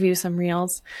 review some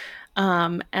reels.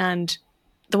 And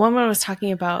the woman was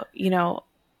talking about,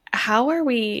 how are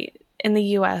we in the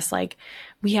US, like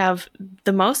we have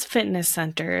the most fitness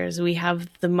centers, we have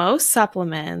the most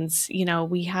supplements, you know,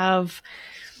 we have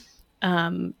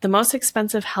the most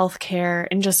expensive healthcare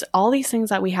and just all these things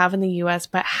that we have in the US.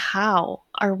 But how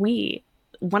are we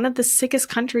one of the sickest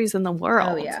countries in the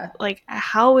world? Oh, yeah. Like,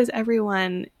 how is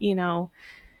everyone, you know,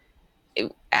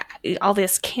 all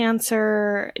this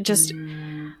cancer, just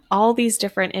all these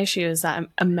different issues that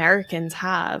Americans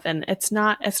have. And it's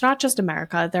not just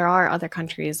America. There are other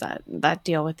countries that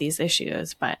deal with these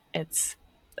issues, but it's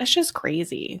just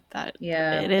crazy that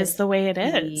it is the way it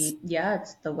is.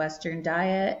 It's the Western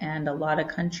diet, and a lot of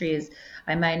countries.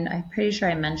 I'm pretty sure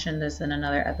I mentioned this in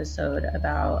another episode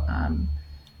about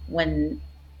when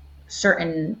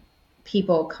certain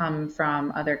people come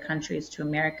from other countries to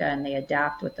America and they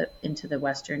adapt into the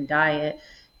Western diet,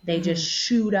 they just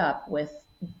shoot up with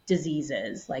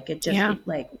diseases. Like it just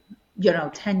like, you know,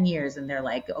 10 years and they're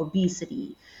like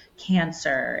obesity,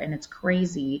 cancer, and it's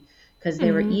crazy because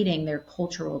they were eating their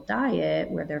cultural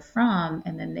diet where they're from,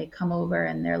 and then they come over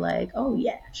and they're like, oh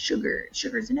yeah,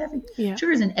 sugar's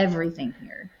in everything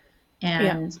here.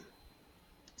 And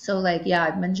so like, yeah,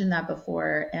 I've mentioned that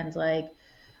before, and like,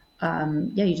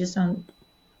 you just don't,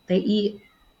 they eat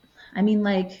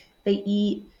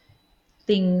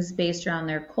things based around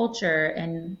their culture,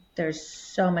 and there's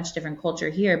so much different culture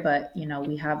here, but you know,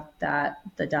 we have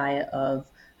the diet of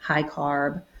high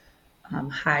carb,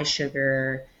 high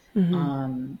sugar,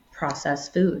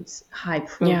 processed foods, high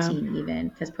protein, even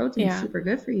because protein is super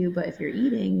good for you. But if you're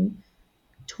eating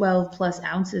 12 plus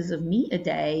ounces of meat a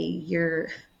day, you're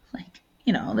like,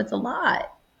 you know, that's a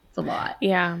lot. It's a lot.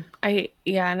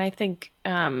 And I think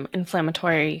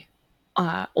inflammatory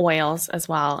oils as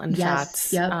well, and fats.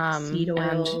 Seed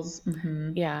oils.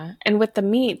 And with the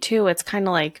meat too, it's kind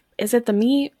of like, is it the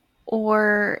meat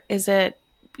or is it,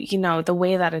 you know, the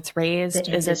way that it's raised?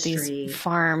 Is it these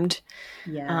farmed,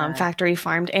 factory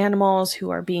farmed animals who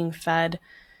are being fed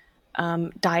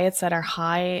diets that are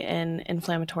high in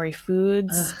inflammatory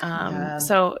foods?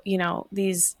 So, you know,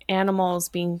 these animals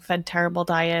being fed terrible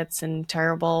diets and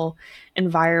terrible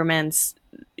environments,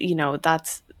 you know,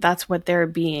 that's what they're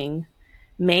being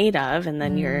made of. And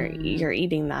then you're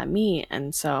eating that meat.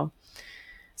 And so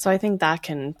I think that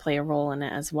can play a role in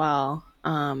it as well.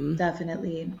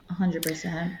 Definitely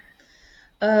 100%.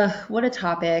 What a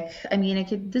topic. I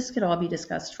mean, this could all be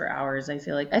discussed for hours. I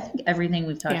think everything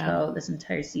we've talked about this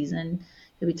entire season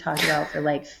could be talked about for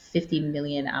like 50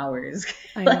 million hours.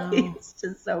 I like, know. it's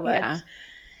just so much.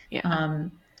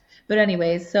 But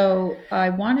anyway, so I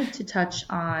wanted to touch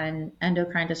on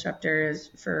endocrine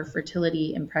disruptors for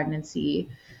fertility and pregnancy.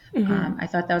 I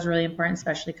thought that was really important,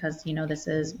 especially because, you know, this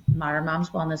is Modern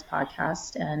Moms Wellness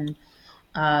podcast, and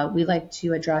we like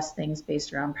to address things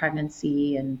based around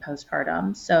pregnancy and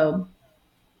postpartum. So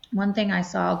one thing I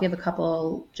saw, I'll give a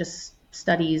couple just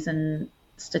studies and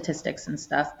statistics and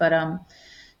stuff, but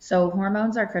so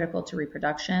hormones are critical to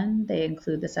reproduction. They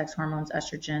include the sex hormones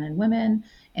estrogen in women,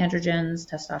 androgens,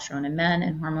 testosterone in men,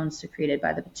 and hormones secreted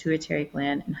by the pituitary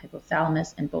gland and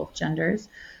hypothalamus in both genders.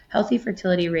 Healthy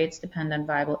fertility rates depend on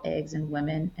viable eggs in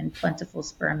women and plentiful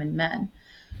sperm in men.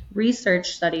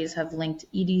 Research studies have linked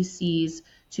EDCs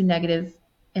to negative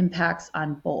impacts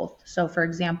on both. So, for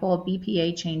example,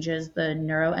 BPA changes the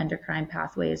neuroendocrine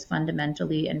pathways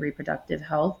fundamentally in reproductive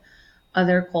health.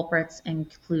 Other culprits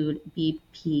include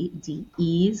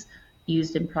BPDEs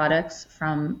used in products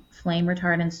from flame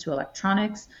retardants to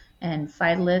electronics, and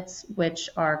phytolates, which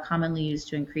are commonly used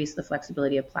to increase the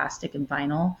flexibility of plastic and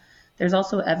vinyl. There's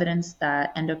also evidence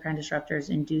that endocrine disruptors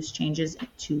induce changes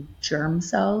to germ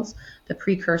cells, the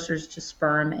precursors to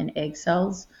sperm and egg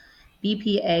cells.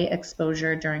 BPA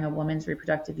exposure during a woman's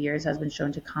reproductive years has been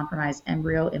shown to compromise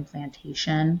embryo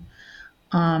implantation.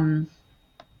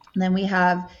 Then we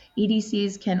have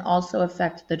EDCs can also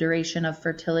affect the duration of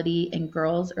fertility in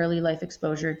girls. Early life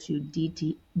exposure to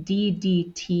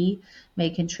DDT may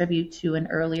contribute to an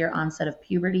earlier onset of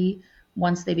puberty.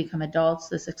 Once they become adults,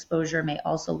 this exposure may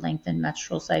also lengthen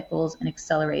menstrual cycles and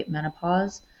accelerate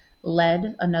menopause.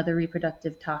 Lead, another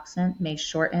reproductive toxin, may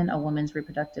shorten a woman's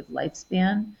reproductive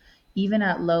lifespan. Even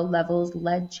at low levels,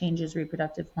 lead changes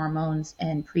reproductive hormones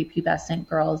in prepubescent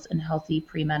girls and healthy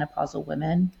premenopausal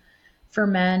women. For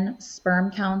men,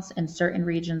 sperm counts in certain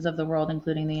regions of the world,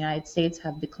 including the United States,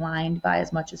 have declined by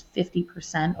as much as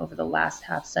 50% over the last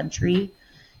half century.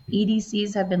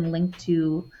 EDCs have been linked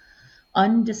to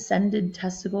undescended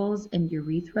testicles and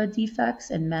urethra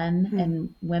defects in men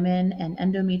and women, and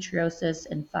endometriosis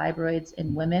and fibroids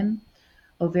in women.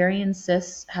 Ovarian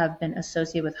cysts have been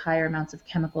associated with higher amounts of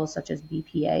chemicals such as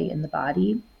BPA in the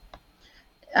body.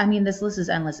 I mean, this list is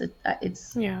endless.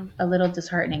 It's a little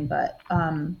disheartening, but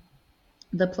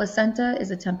The placenta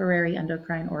is a temporary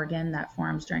endocrine organ that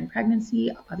forms during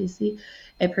pregnancy. Obviously,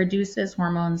 it produces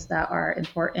hormones that are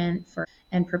important for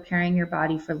and preparing your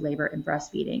body for labor and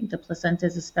breastfeeding. The placenta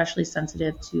is especially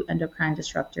sensitive to endocrine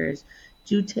disruptors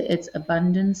due to its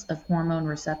abundance of hormone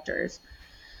receptors.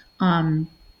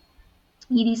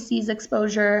 EDC's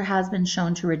exposure has been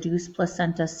shown to reduce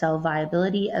placenta cell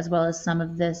viability, as well as some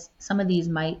of these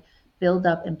might build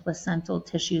up in placental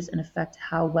tissues and affect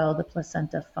how well the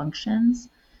placenta functions.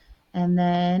 And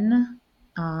then,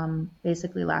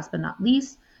 basically, last but not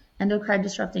least, endocrine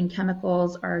disrupting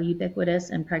chemicals are ubiquitous,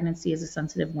 and pregnancy is a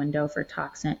sensitive window for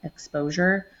toxin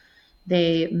exposure.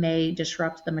 They may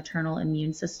disrupt the maternal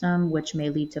immune system, which may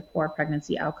lead to poor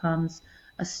pregnancy outcomes.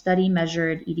 A study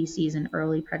measured EDCs in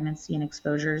early pregnancy, and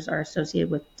exposures are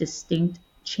associated with distinct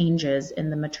changes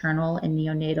in the maternal and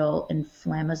neonatal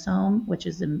inflammasome, which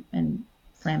is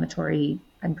inflammatory.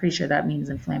 I'm pretty sure that means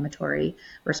inflammatory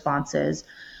responses.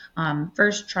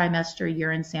 First trimester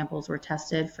urine samples were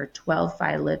tested for 12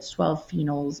 phthalates, 12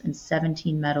 phenols, and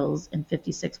 17 metals in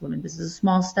 56 women. This is a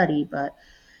small study, but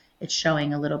it's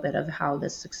showing a little bit of how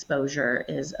this exposure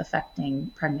is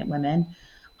affecting pregnant women.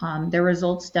 Their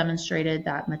results demonstrated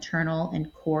that maternal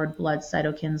and cord blood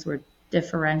cytokines were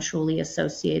differentially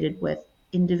associated with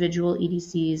individual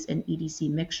EDCs and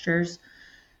EDC mixtures.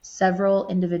 Several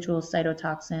individual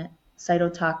cytokines,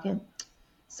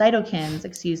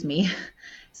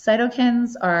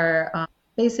 cytokines are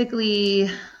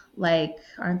basically like,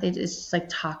 aren't they just like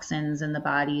toxins in the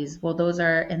bodies? Well, those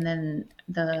are, and then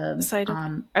the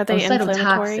are they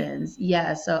inflammatory? Cytotoxins.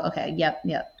 Yeah. So okay. Yep.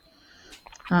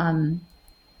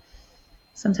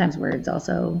 Sometimes words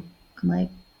also, I'm like,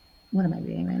 what am I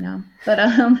reading right now? But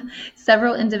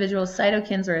several individual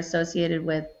cytokines are associated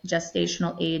with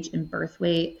gestational age and birth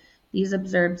weight. These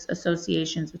observed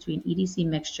associations between EDC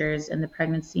mixtures and the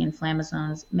pregnancy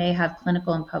inflammasomes may have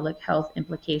clinical and public health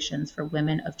implications for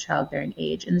women of childbearing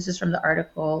age. And this is from the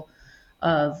article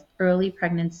of early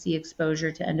pregnancy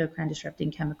exposure to endocrine disrupting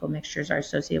chemical mixtures are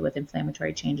associated with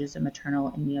inflammatory changes in maternal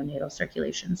and neonatal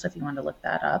circulation. So if you want to look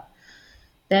that up.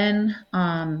 Then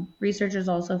researchers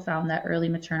also found that early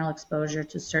maternal exposure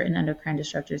to certain endocrine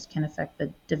disruptors can affect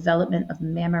the development of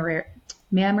mammary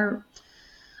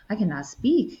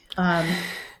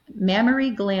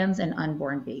glands in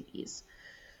unborn babies.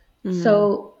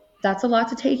 So that's a lot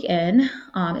to take in.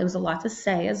 It was a lot to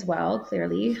say as well,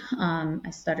 clearly.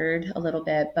 I stuttered a little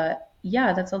bit, but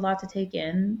yeah, that's a lot to take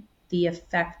in, the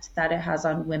effect that it has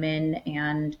on women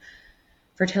and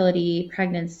fertility,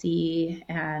 pregnancy,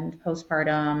 and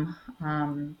postpartum.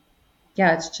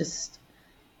 Yeah,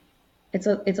 it's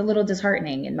a little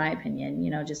disheartening in my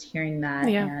opinion, just hearing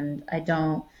that. Yeah. And I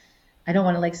don't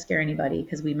want to like scare anybody,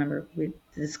 because the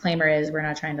disclaimer is we're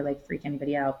not trying to like freak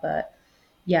anybody out, but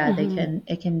yeah,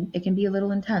 it can be a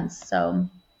little intense. So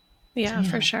yeah,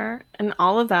 for sure. And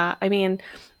all of that, I mean,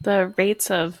 the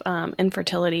rates of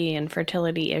infertility and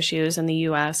fertility issues in the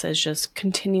US is just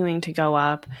continuing to go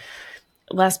up.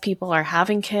 Less people are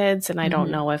having kids, and I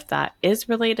don't know if that is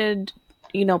related,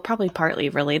 probably partly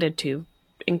related to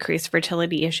increased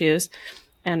fertility issues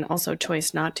and also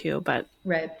choice not to. But,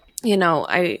 right.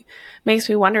 Makes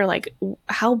me wonder, like,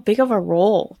 how big of a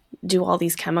role do all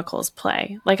these chemicals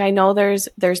play? Like, I know there's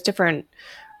different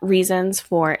reasons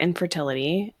for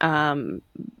infertility, but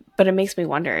it makes me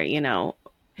wonder,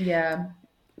 Yeah.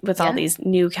 with all these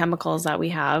new chemicals that we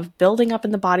have building up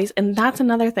in the bodies. And that's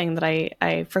another thing that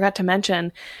I forgot to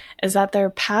mention, is that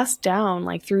they're passed down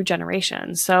like through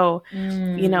generations. So,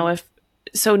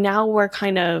 so now we're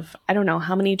kind of, I don't know,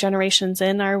 how many generations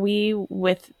in are we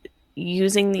with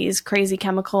using these crazy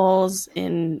chemicals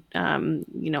in,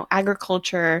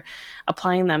 agriculture,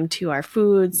 applying them to our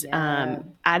foods,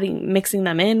 mixing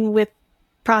them in with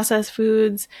processed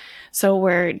foods. So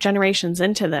we're generations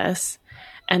into this.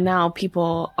 And now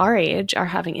people our age are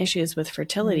having issues with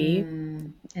fertility,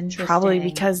 probably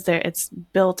because it's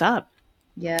built up.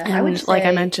 Yeah, and I would say, like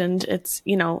I mentioned, it's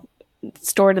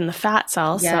stored in the fat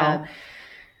cells,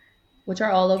 which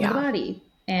are all over the body.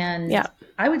 And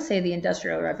I would say the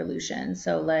Industrial Revolution.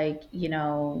 So like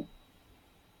late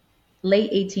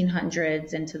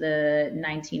 1800s into the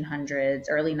 1900s,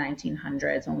 early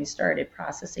 1900s, when we started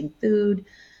processing food,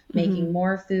 making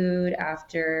more food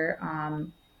after.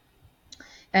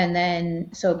 And then,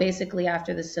 so basically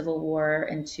after the Civil War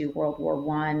into World War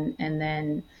I, and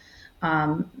then,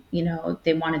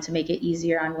 they wanted to make it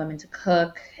easier on women to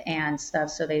cook and stuff.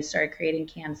 So they started creating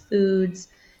canned foods.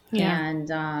 Yeah.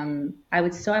 And I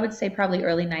would say probably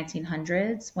early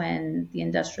 1900s, when the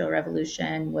Industrial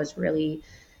Revolution was really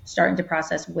starting to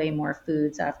process way more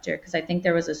foods after, because I think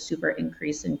there was a super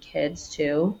increase in kids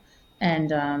too.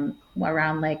 And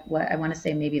around like what I want to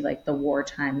say maybe like the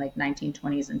wartime, like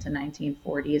 1920s into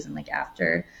 1940s, and like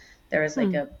after, there was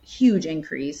like a huge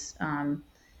increase. And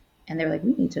they were like,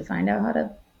 we need to find out how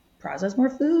to process more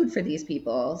food for these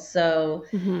people. So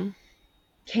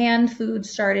canned food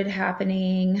started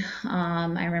happening.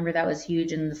 I remember that was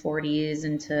huge in the 40s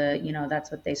into, that's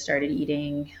what they started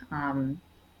eating. I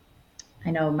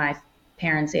know my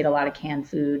parents ate a lot of canned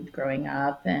food growing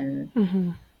up,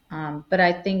 and but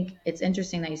I think it's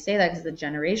interesting that you say that, because the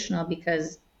generational,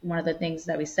 because one of the things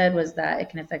that we said was that it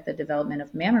can affect the development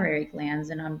of mammary glands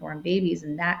in unborn babies,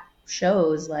 and that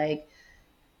shows like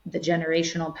the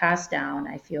generational pass down,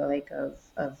 I feel like, of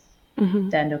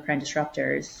the endocrine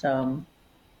disruptors. So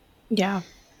yeah,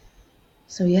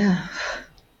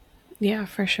 yeah,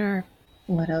 for sure.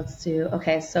 What else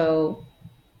okay, so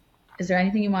is there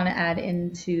anything you want to add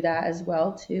into that as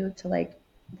well to like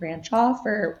branch off,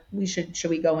 or should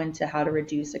we go into how to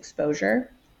reduce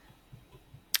exposure?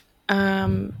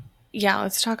 Yeah,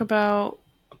 let's talk about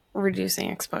reducing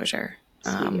exposure.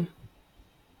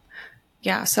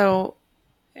 Yeah, so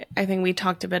I think we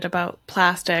talked a bit about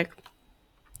plastic.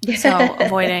 So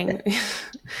avoiding,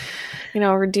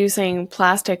 reducing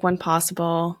plastic when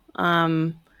possible.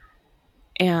 And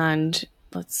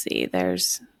let's see,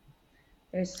 there's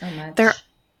so much.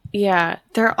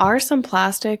 There are some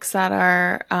plastics that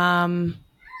are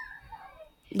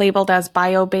labeled as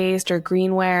bio-based or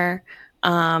greenware,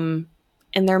 and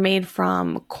they're made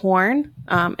from corn,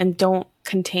 and don't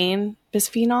contain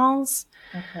bisphenols.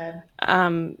 Okay.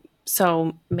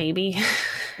 So maybe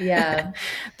Yeah.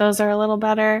 those are a little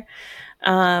better.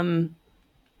 And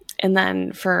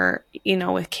then for,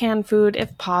 with canned food,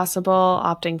 if possible,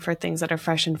 opting for things that are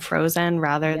fresh and frozen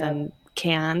rather than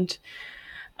canned.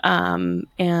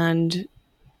 And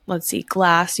let's see,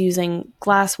 using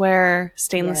glassware,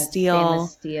 stainless steel.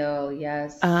 Stainless steel,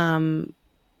 yes.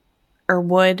 Or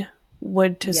wood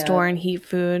to store and heat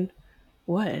food.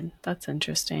 Wood, that's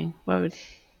interesting. What would...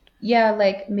 Yeah,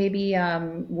 like maybe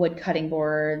wood cutting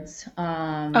boards.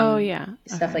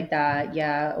 Stuff like that.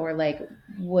 Yeah, or like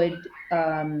wood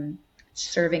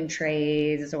serving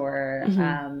trays, or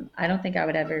I don't think I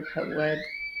would ever put wood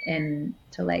in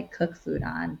to like cook food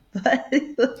on, but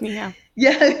yeah.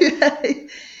 I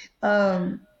didn't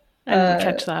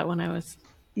catch that when I was...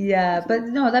 Yeah, but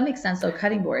no, that makes sense though.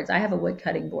 Cutting boards. I have a wood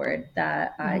cutting board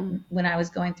that when I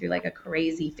was going through like a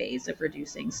crazy phase of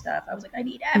reducing stuff, I was like, I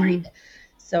need everything.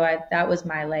 So that was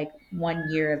my like 1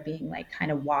 year of being like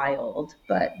kind of wild,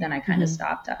 but then I kind of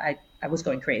stopped. I was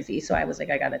going crazy. So I was like,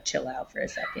 I got to chill out for a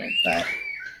second, but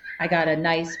I got a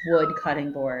nice wood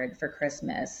cutting board for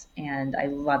Christmas and I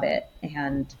love it.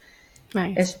 And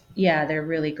nice. They're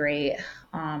really great.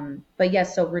 But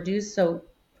yes, so reduce. So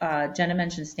Jenna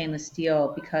mentioned stainless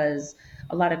steel because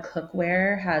a lot of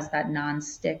cookware has that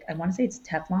non-stick. I want to say it's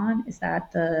Teflon. Is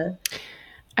that the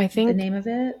name of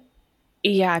it?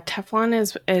 Yeah, Teflon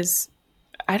is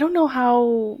I don't know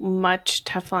how much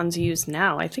Teflon's used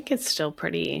now. I think it's still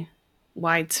pretty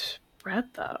widespread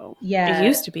though. Yeah. It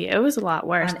used to be. It was a lot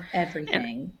worse. On everything.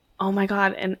 And, oh my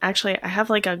God. And actually I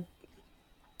have like a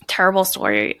terrible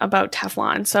story about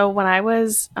Teflon. So when I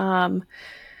was a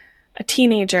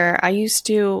teenager, I used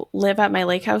to live at my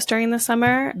lake house during the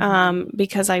summer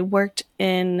because I worked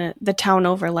in the town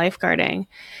over lifeguarding.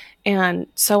 And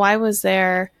so I was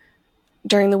there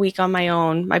during the week on my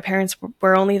own. My parents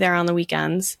were only there on the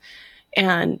weekends.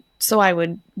 And so I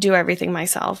would do everything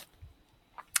myself.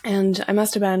 And I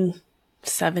must have been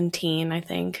 17, I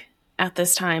think, at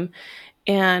this time.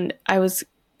 And I was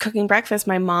cooking breakfast.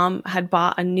 My mom had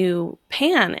bought a new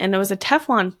pan, and it was a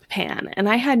Teflon pan. And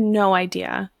I had no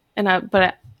idea.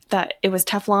 But that it was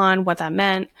Teflon, what that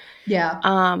meant. Yeah.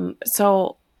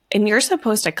 And you're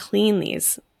supposed to clean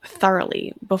these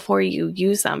thoroughly before you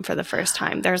use them for the first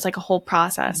time. There's like a whole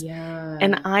process. Yeah.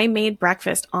 And I made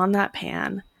breakfast on that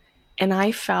pan and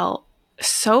I felt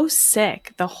so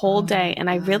sick the whole day.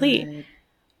 And I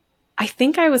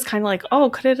think I was kind of like, oh,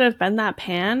 could it have been that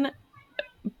pan?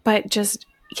 But just,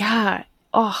 I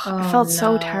felt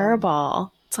so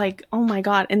terrible. It's like, oh my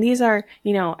God. And these are,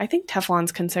 I think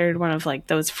Teflon's considered one of like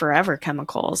those forever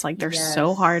chemicals. Like they're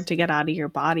so hard to get out of your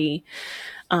body.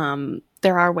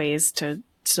 There are ways to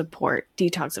support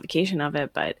detoxification of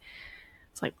it, but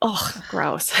it's like, oh,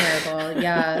 gross. Terrible.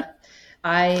 Yeah.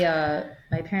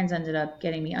 My parents ended up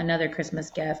getting me another Christmas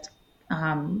gift,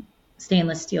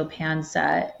 stainless steel pan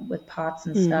set with pots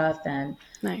and stuff. And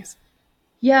nice.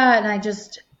 Yeah. And I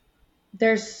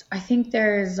think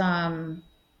there's,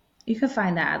 you can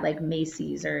find that at like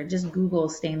Macy's, or just Google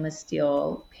stainless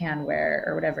steel panware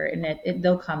or whatever, and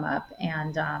they'll come up.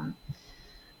 And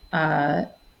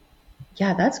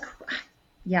Yeah,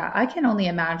 yeah, I can only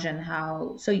imagine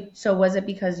how. So was it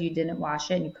because you didn't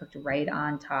wash it and you cooked right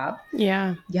on top?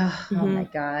 Yeah. Yeah. Oh Mm-hmm. my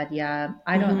God. Yeah.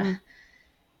 I don't. Mm-hmm.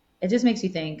 It just makes you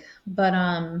think. But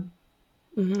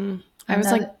Mm-hmm. I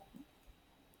was like, another.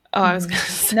 oh, I was Mhm. gonna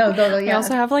say, No, go. I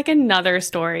also Yeah. have like another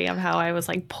story of how I was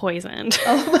like poisoned.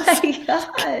 Oh my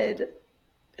God.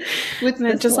 What's And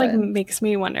it this just like one? makes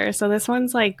me wonder. So this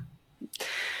one's like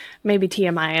maybe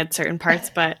TMI at certain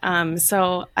parts, but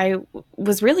so I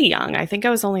was really young. I think I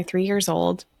was only 3 years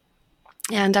old,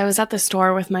 and I was at the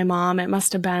store with my mom. It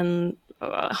must have been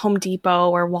Home Depot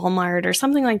or Walmart or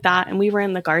something like that, and we were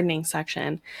in the gardening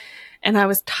section. And I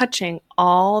was touching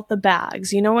all the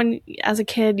bags. You know, when as a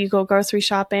kid you go grocery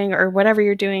shopping or whatever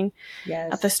you're doing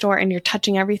at the Yes. store and you're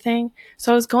touching everything.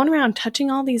 So I was going around touching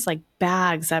all these like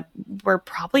bags that were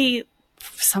probably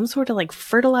some sort of like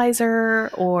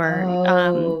fertilizer or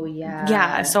Oh yeah.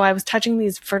 yeah. So I was touching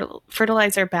these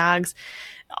fertilizer bags,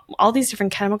 all these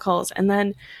different chemicals, and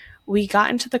then we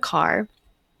got into the car.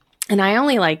 And I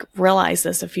only like realized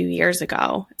this a few years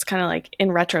ago. It's kind of like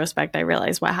in retrospect, I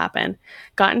realized what happened.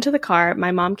 Got into the car.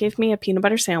 My mom gave me a peanut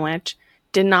butter sandwich,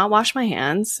 did not wash my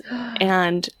hands.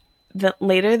 And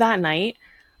later that night,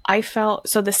 I felt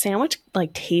so the sandwich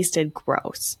like tasted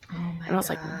gross. Oh And my I was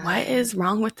like, what God. is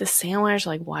wrong with the sandwich?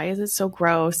 Like, why is it so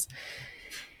gross?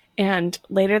 And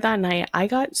later that night, I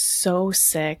got so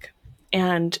sick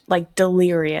and like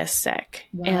delirious sick.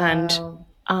 And Wow.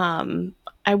 um,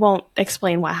 I won't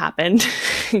explain what happened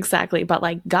exactly, but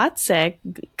like got sick,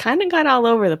 kind of got all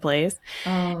over the place.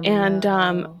 Oh And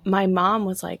no. my mom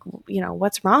was like,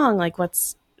 what's wrong? Like,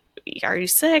 are you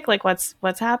sick? Like, what's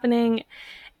happening?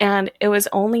 And it was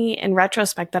only in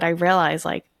retrospect that I realized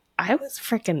like I was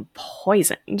freaking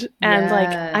poisoned. And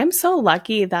like, Yeah. I'm so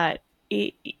lucky that,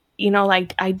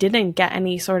 like I didn't get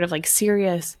any sort of like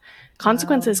serious Wow.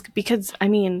 consequences because I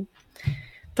mean,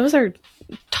 those are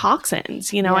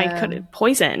toxins, I Yeah.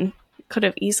 poison could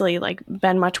have easily like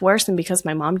been much worse. And because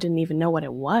my mom didn't even know what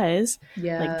it was, like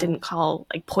Yeah. didn't call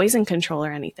like poison control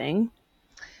or anything.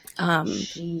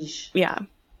 Sheesh. Yeah,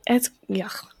 it's yeah.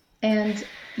 And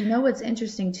you know what's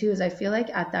interesting too is I feel like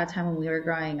at that time when we were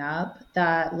growing up,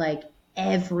 that like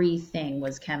everything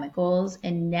was chemicals.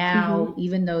 And Mm-hmm. now,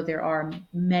 even though there are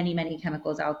many, many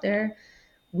chemicals out there,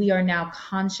 we are now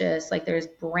conscious. Like there's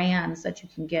brands that you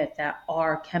can get that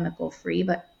are chemical free,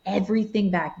 but everything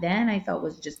back then I felt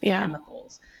was just Yeah,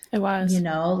 chemicals, it was.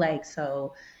 like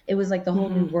so it was like the whole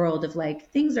new Mm-hmm. world of like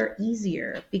things are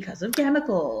easier because of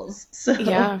chemicals. So,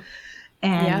 Yeah,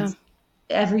 and yeah.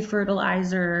 every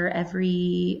fertilizer,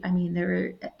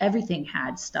 everything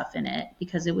had stuff in it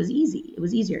because it was easy. It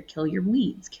was easier. Kill your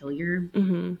weeds, kill your,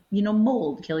 Mm-hmm.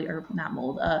 mold, kill your, not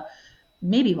mold,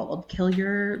 maybe mold, kill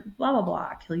your blah, blah,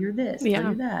 blah, kill your this, kill Yeah,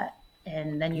 your that.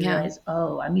 And then you yeah. realize,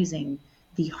 oh, I'm using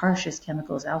the harshest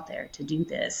chemicals out there to do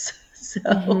this.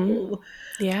 Mm-hmm. So,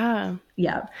 Yeah,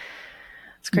 yeah,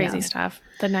 it's crazy yeah. stuff.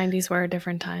 The 90s were a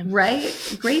different time. Right?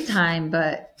 Great time,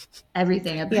 but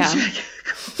everything a bunch Yeah. of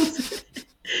chemicals.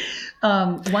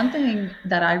 One thing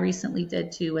that I recently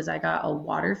did too was I got a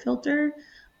water filter.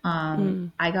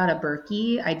 Mm. I got a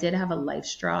Berkey. I did have a Life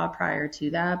Straw prior to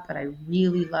that, but I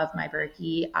really love my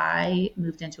Berkey. I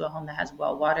moved into a home that has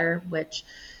well water, which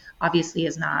obviously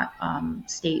is not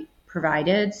state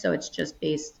provided, so it's just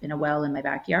based in a well in my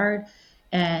backyard,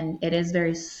 and it is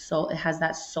it has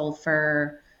that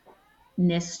sulfur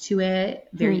to it,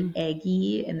 very Mm.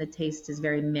 eggy, and the taste is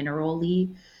very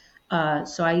minerally.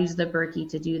 So I use the Berkey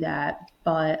to do that.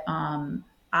 But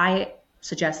I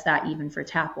suggest that even for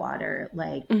tap water.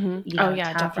 Like, Mm-hmm. Oh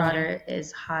yeah, tap definitely. water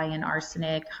is high in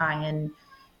arsenic, high in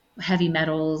heavy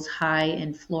metals, high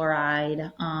in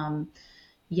fluoride.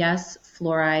 Yes,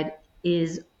 fluoride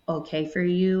is okay for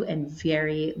you in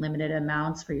very limited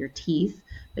amounts for your teeth,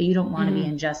 but you don't want to be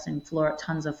Mm-hmm. ingesting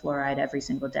tons of fluoride every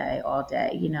single day, all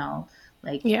day,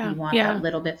 like Yeah, you want that yeah.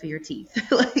 little bit for your teeth.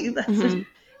 Like that's Mm-hmm.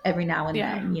 every now and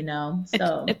Yeah. then. It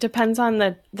So it depends on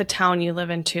the town you live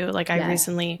in too. Like yes,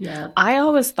 yeah. I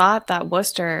always thought that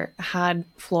Worcester had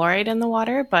fluoride in the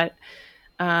water, but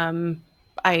um,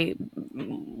 I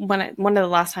one of the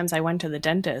last times I went to the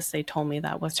dentist, they told me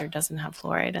that Worcester doesn't have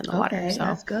fluoride in the water. Okay, So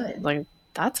that's good. like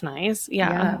that's nice. Yeah.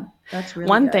 Yeah, that's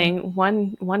really good.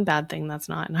 One bad thing that's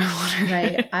not in our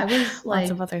Right. water.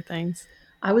 Lots of other things.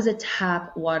 I was a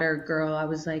tap water girl. I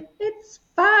was like, it's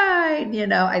fine.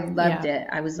 I loved Yeah. it.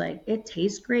 I was like, it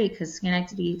tastes great because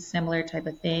Schenectady, similar type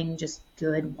of thing, just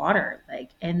good water.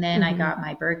 Like, and then I Mm-hmm. got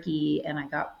my Berkey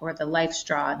or the Life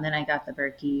Straw, and then I got the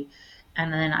Berkey.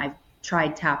 And then I've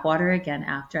tried tap water again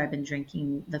after I've been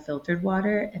drinking the filtered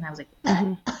water, and I was like,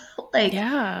 like,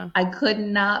 Yeah. I could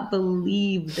not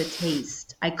believe the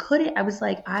taste. I couldn't. I was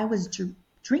like, I was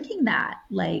drinking that.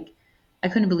 Like, I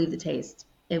couldn't believe the taste.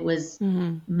 It was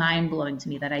mind blowing to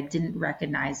me that I didn't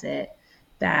recognize it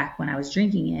back when I was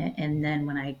drinking it, and then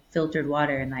when I filtered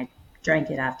water and I drank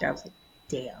it after, I was like,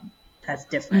 damn, that's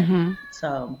different.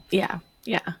 So yeah,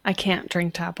 I can't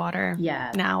drink tap water.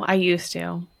 Yeah. now. I used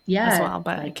to as well,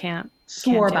 but I like, can't.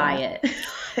 swore do by it.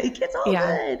 Like, it's all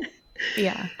Yeah. good.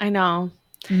 Yeah, I know.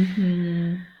 What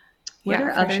Yeah,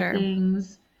 are for other sure.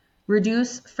 things?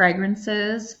 Reduce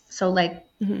fragrances. So like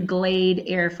Mm-hmm. Glade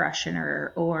air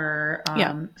freshener or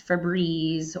Yeah.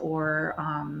 Febreze or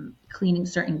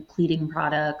certain cleaning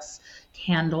products,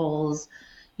 candles.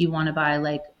 You want to buy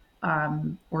like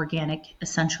organic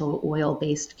essential oil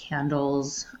based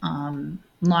candles,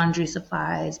 laundry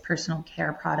supplies, personal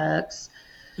care products,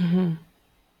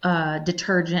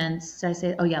 detergents. Did I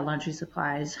say? Oh yeah, laundry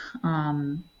supplies.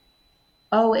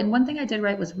 Oh, and one thing I did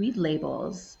right was read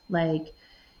labels. Like,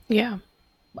 Yeah.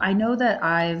 I know that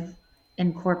I've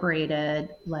incorporated,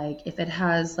 like, if it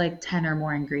has like 10 or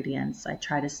more ingredients, I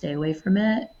try to stay away from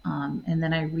it. And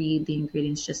then I read the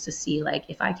ingredients just to see, like,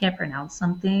 if I can't pronounce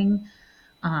something,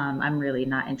 I'm really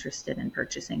not interested in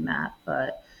purchasing that.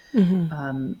 But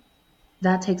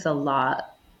that takes a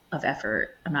lot of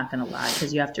effort. I'm not going to lie,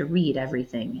 because you have to read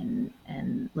everything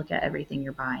and look at everything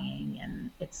you're buying.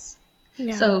 And it's,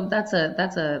 Yeah. so that's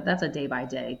a day by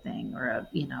day thing, or a,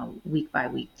 week by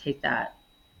week.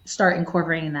 Start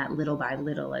incorporating that little by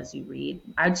little as you read.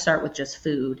 I'd start with just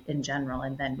food in general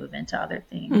and then move into other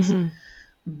things.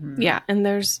 Yeah, and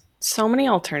there's so many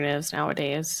alternatives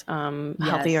nowadays,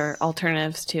 healthier Yes.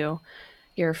 alternatives to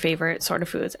your favorite sort of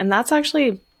foods. And that's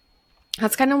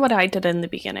kind of what I did in the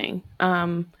beginning.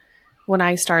 When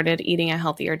I started eating a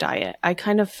healthier diet, I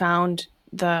kind of found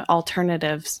the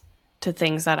alternatives to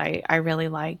things that I really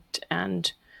liked.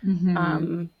 And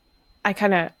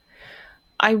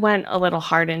I went a little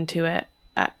hard into it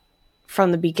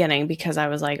from the beginning, because I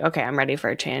was like, okay, I'm ready for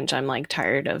a change. I'm like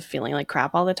tired of feeling like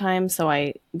crap all the time. So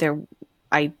I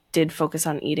did focus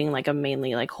on eating like a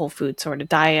mainly like whole food sort of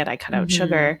diet. I cut out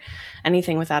sugar,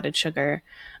 anything with added sugar.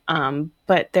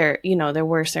 But there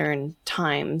were certain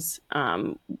times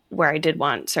where I did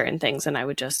want certain things, and I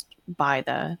would just buy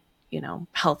the,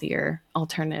 healthier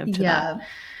alternative to that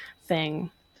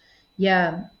thing.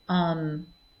 Yeah.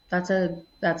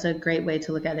 That's a great way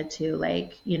to look at it too.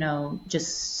 Like,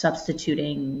 just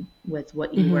substituting with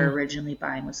what you were originally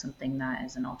buying with something that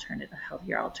is an alternative, a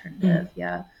healthier alternative.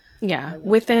 Yeah. Yeah,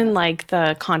 within like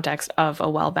the context of a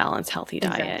well-balanced, healthy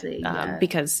diet, Exactly, yeah.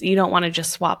 Because you don't want to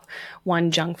just swap one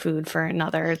junk food for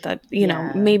another that,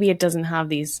 maybe it doesn't have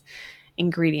these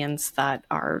ingredients that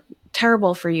are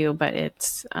terrible for you, but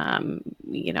it's,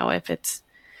 if it's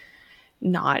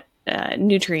not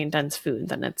nutrient dense food,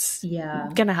 then it's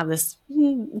going to have this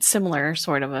similar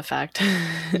sort of effect.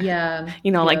 Yeah.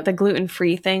 Like the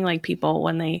gluten-free thing, like people,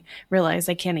 when they realize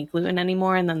they can't eat gluten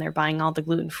anymore, and then they're buying all the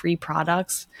gluten-free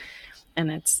products,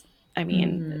 and it's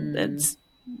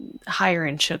higher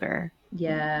in sugar.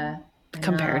 Yeah.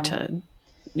 Compared to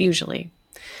usually.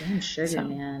 Damn sugar,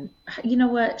 man. You know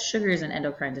what? Sugar is an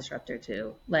endocrine disruptor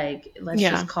too. Like, let's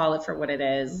just call it for what it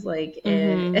is. Like,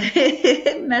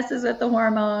 it messes with the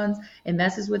hormones. It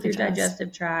messes with your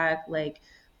digestive tract. Like,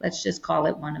 let's just call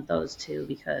it one of those two,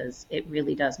 because it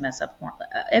really does mess up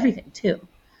everything too.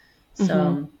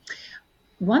 So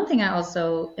one thing I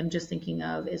also am just thinking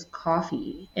of is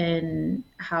coffee and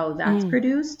how that's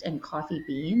produced, and coffee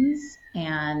beans.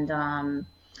 And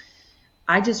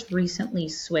I just recently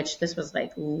switched. This was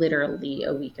like literally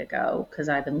a week ago, because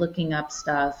I've been looking up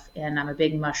stuff, and I'm a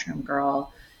big mushroom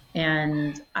girl.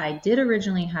 And I did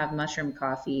originally have mushroom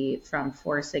coffee from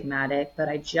Four Sigmatic, but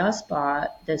I just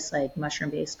bought this like mushroom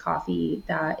based coffee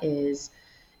that is,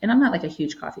 and I'm not like a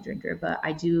huge coffee drinker, but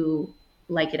I do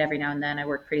like it every now and then. I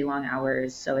work pretty long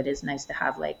hours, so it is nice to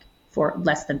have like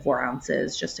less than 4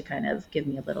 ounces, just to kind of give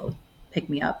me a little pick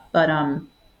me up. But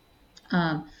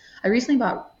I recently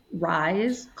bought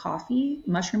Rise coffee,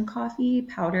 mushroom coffee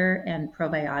powder, and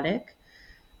probiotic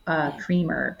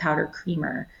powder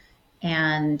creamer,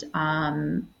 and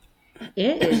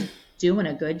it is doing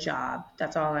a good job.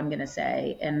 That's all I'm gonna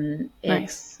say. And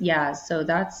it's so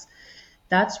that's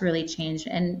really changed.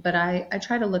 But I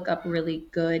try to look up really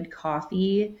good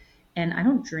coffee, and I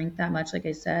don't drink that much, like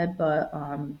I said, but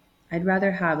I'd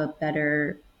rather have a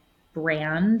better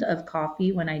brand of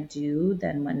coffee when I do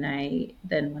than when I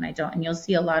don't. And you'll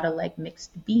see a lot of like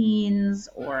mixed beans,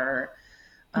 or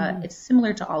it's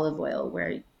similar to olive oil,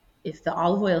 where if the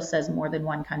olive oil says more than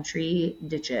one country,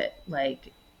 ditch it.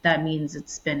 Like, that means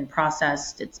it's been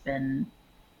processed.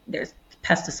 There's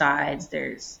pesticides,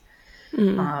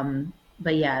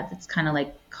 but yeah, it's kind of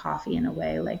like coffee in a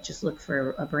way. Like, just look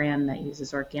for a brand that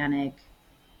uses organic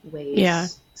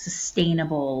ways,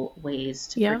 sustainable ways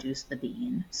to produce the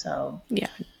bean. So yeah,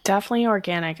 definitely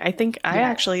organic. I think I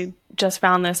actually just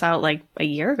found this out like a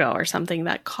year ago or something,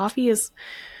 that coffee is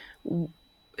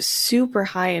super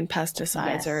high in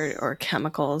pesticides or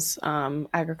chemicals,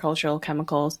 agricultural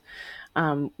chemicals,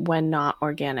 when not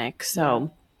organic.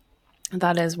 So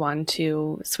that is one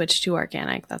to switch to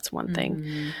organic. That's one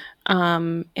thing.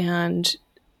 And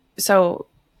so,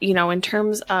 you know, in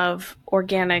terms of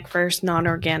organic versus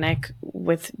non-organic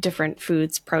with different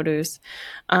foods, produce,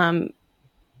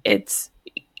 it's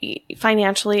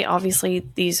financially, obviously,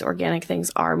 these organic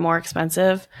things are more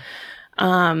expensive.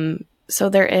 So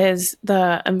there is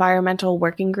the Environmental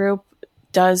Working Group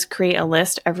does create a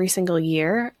list every single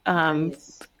year,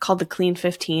 called the Clean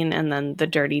 15 and then the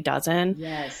Dirty Dozen.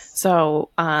 Yes. So,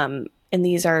 and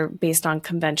these are based on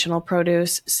conventional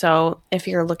produce. So if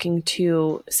you're looking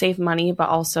to save money, but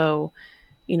also,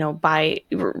 you know,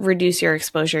 reduce your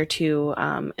exposure to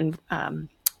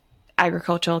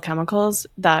agricultural chemicals,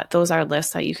 those are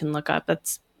lists that you can look up.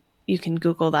 You can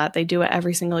Google that. They do it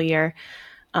every single year.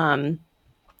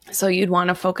 So you'd want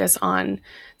to focus on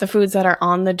the foods that are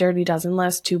on the Dirty Dozen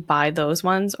list to buy those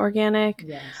ones organic.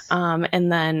 Yes.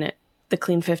 And then the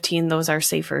Clean 15, those are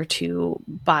safer to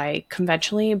buy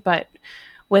conventionally. But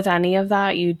with any of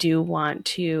that, you do want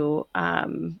to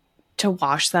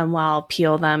wash them well,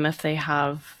 peel them if they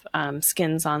have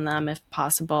skins on them, if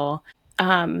possible.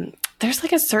 There's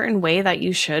like a certain way that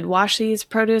you should wash these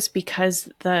produce, because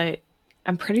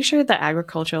I'm pretty sure the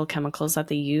agricultural chemicals that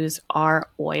they use are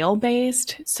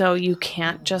oil-based, so you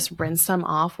can't just rinse them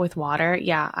off with water.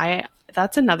 Yeah,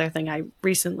 that's another thing I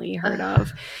recently heard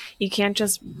of. You can't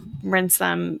just rinse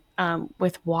them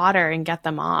with water and get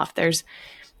them off. There's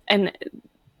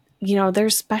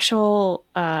special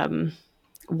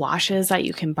washes that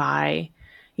you can buy.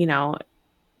 You know,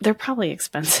 they're probably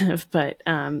expensive, but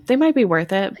they might be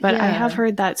worth it. But I have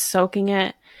heard that soaking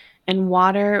it in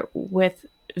water with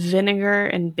vinegar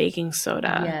and baking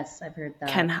soda, yes, I've heard that,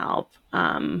 can help.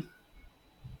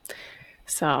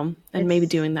 Maybe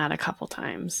doing that a couple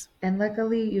times. And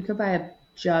luckily, you could buy a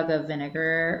jug of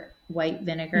white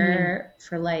vinegar,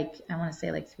 for like, I want to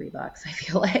say like $3. I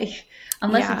feel like,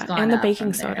 unless it's gone and the up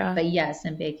baking from there. soda. But yes,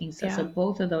 and baking soda. So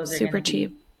both of those are super going to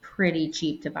cheap. be pretty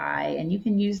cheap to buy, and you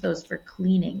can use those for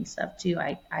cleaning stuff too.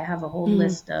 I have a whole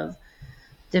list of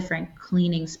different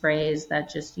cleaning sprays that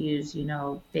just use,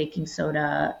 baking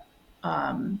soda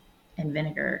and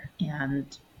vinegar, and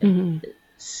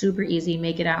super easy.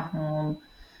 Make it at home.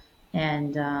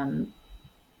 And I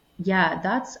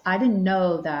didn't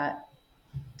know that,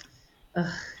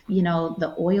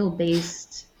 the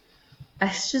oil-based,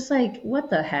 it's just like, what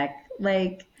the heck?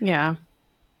 Like,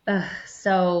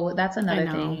 so that's another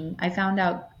thing. I found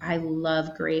out I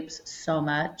love grapes so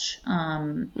much.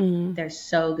 They're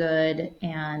so good,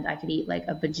 and I could eat like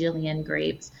a bajillion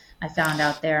grapes. I found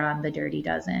out they're on the Dirty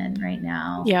Dozen right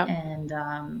now. Yeah. And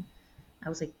I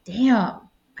was like, damn,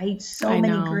 I eat so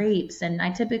many grapes, and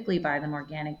I typically buy them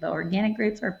organic, but organic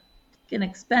grapes are fucking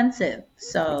expensive.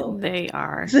 So they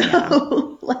are. So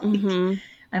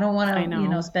I don't want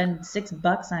to, spend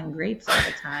 $6 on grapes all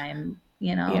the time,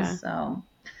 so.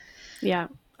 Yeah.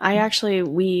 I actually,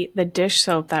 the dish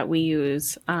soap that we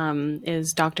use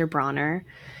is Dr. Bronner.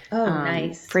 Oh,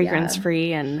 nice. Fragrance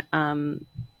free and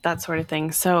that sort of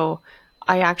thing. So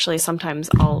I actually sometimes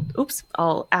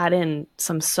I'll add in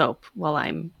some soap while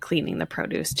I'm cleaning the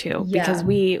produce too, because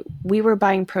we were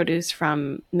buying produce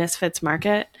from Misfits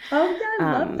Market. Oh yeah,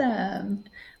 I love them.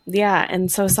 Yeah,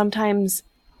 and so sometimes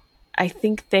I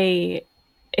think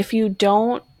if you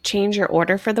don't change your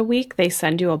order for the week, they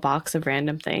send you a box of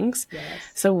random things. Yes.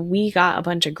 So we got a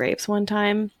bunch of grapes one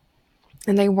time,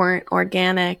 and they weren't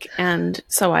organic. And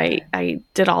so I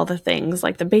did all the things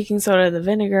like the baking soda, the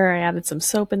vinegar, I added some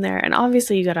soap in there. And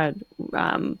obviously you got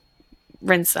to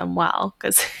rinse them well,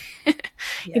 because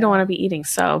you don't want to be eating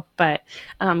soap. But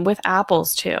with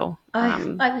apples too, I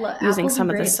love using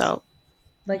some of the soap.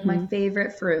 Like my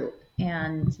favorite fruit.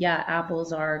 And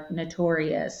apples are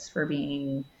notorious for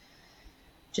being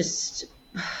just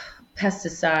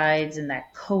pesticides and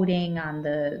that coating on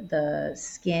the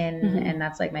skin, and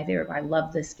that's like my favorite. I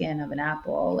love the skin of an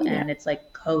apple, and it's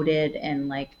like coated in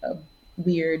like a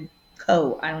weird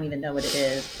coat. I don't even know what it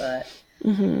is, but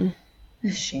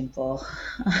it's shameful.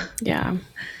 Yeah,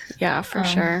 for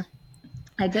sure.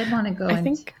 I did want to go.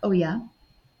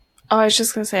 Oh, I was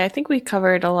just going to say, I think we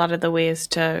covered a lot of the ways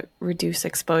to reduce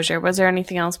exposure. Was there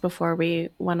anything else before we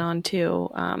went on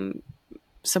to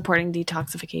supporting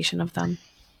detoxification of them?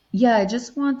 Yeah, I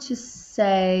just want to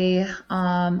say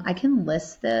I can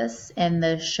list this in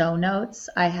the show notes.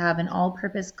 I have an all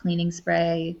purpose cleaning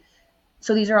spray.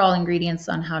 So these are all ingredients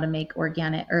on how to make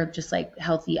organic or just like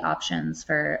healthy options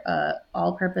for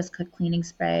all purpose cleaning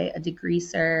spray, a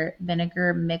degreaser,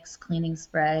 vinegar mix cleaning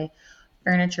spray,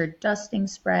 furniture dusting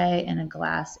spray, and a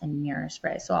glass and mirror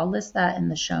spray. So I'll list that in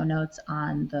the show notes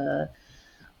on the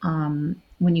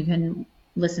when you can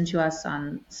listen to us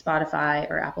on Spotify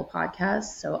or Apple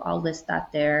Podcasts. So I'll list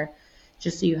that there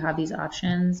just so you have these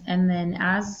options. And then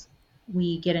as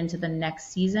we get into the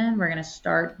next season, we're going to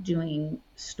start doing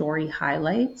story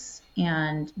highlights,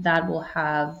 and that will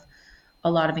have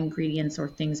a lot of ingredients or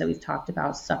things that we've talked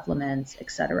about, supplements,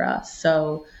 etc.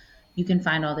 So you can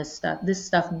find all this stuff. This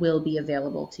stuff will be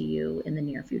available to you in the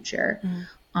near future.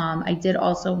 I did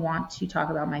also want to talk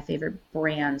about my favorite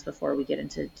brands before we get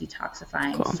into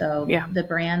detoxifying. Cool. So Yeah. the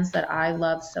brands that I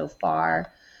love so far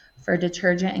for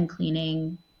detergent and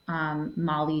cleaning,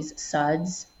 Molly's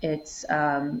Suds. It's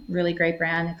really great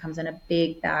brand. It comes in a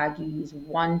big bag. You use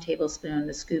 1 tablespoon,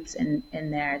 the scoops in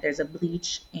there. There's a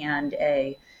bleach and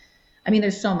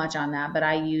there's so much on that, but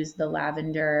I use the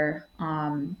lavender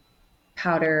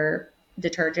powder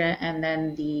detergent and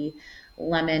then the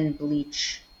lemon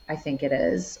bleach, I think it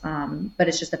is. But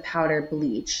it's just a powder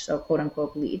bleach, so quote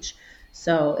unquote bleach.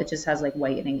 So it just has like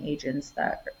whitening agents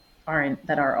that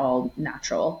are all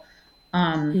natural.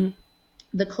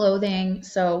 The clothing.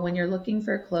 So when you're looking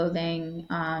for clothing,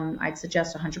 I'd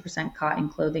suggest 100% cotton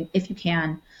clothing if you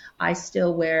can. I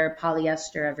still wear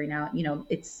polyester every now.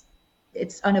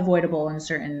 It's unavoidable in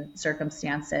certain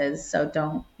circumstances. So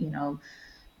don't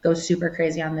go super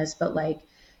crazy on this. But like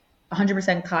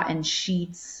 100% cotton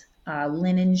sheets,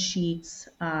 linen sheets.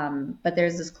 But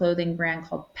there's this clothing brand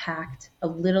called Pact, a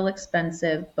little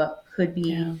expensive, but could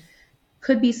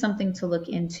be something to look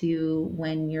into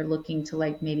when you're looking to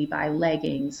like maybe buy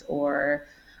leggings or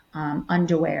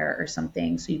underwear or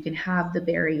something. So you can have the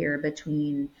barrier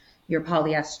between your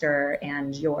polyester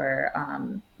and your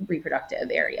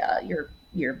reproductive area,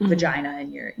 your vagina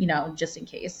and your, just in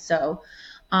case. So,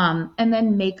 and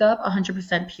then makeup,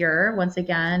 100% pure. Once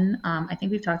again, I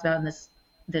think we've talked about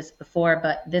this before,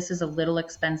 but this is a little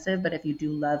expensive. But if you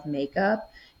do love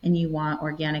makeup and you want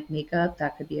organic makeup,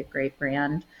 that could be a great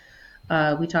brand.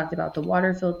 We talked about the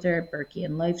water filter, Berkey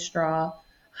and Life Straw.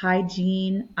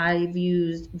 Hygiene, I've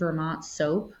used Vermont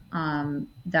soap.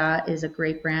 That is a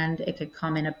great brand. It could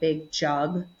come in a big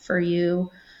jug for you.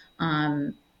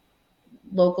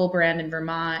 Local brand in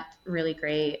Vermont, really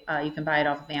great. You can buy it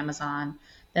off of Amazon.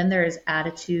 Then there is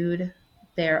Attitude.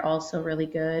 They're also really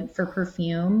good. For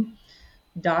perfume,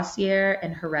 Dossier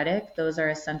and Heretic, those are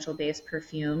essential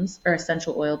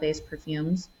oil based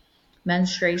perfumes.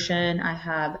 Menstruation, I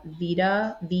have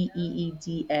Veda,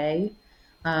 Veeda.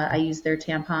 I use their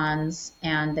tampons,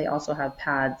 and they also have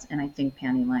pads and I think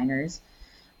panty liners.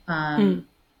 And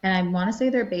I want to say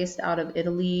they're based out of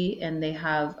Italy, and they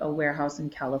have a warehouse in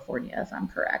California, if I'm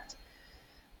correct.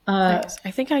 Nice.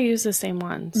 I think I use the same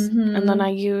ones. And then I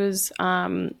use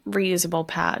reusable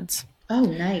pads. Oh,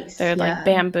 nice. They're like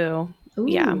bamboo. Ooh,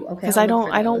 yeah. Okay. Because I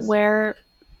don't wear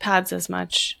pads as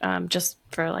much, just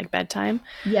for like bedtime.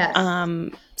 Yes.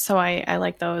 So I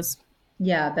like those.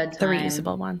 Yeah, bedtime. The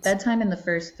reusable ones. Bedtime in the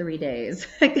first 3 days,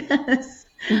 I guess.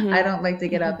 I don't like to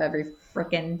get up every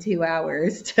frickin' 2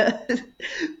 hours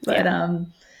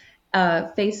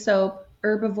face soap,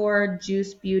 Herbivore,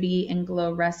 Juice Beauty, and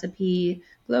Glow Recipe.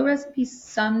 Glow Recipe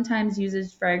sometimes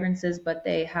uses fragrances, but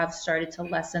they have started to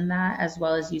lessen that, as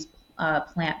well as use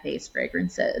plant-based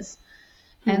fragrances.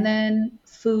 And then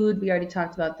food, we already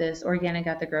talked about this, organic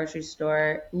at the grocery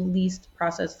store, least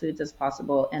processed foods as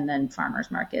possible, and then farmers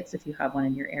markets. If you have one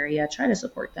in your area, try to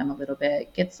support them a little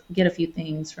bit, get a few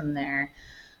things from there.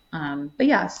 But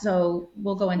yeah, so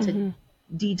we'll go into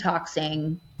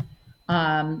detoxing.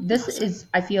 This is,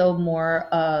 I feel more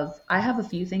of, I have a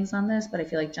few things on this, but I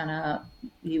feel like Jenna,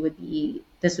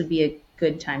 this would be a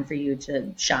good time for you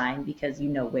to shine because you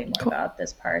know way more about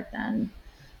this part than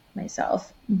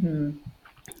myself.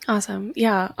 Awesome.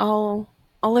 Yeah. I'll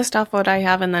list off what I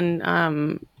have, and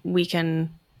then you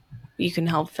can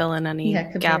help fill in any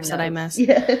gaps that I missed.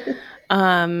 Yeah.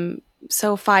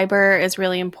 So fiber is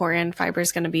really important. Fiber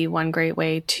is going to be one great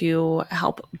way to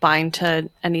help bind to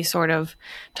any sort of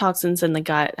toxins in the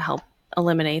gut, help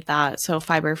eliminate that. So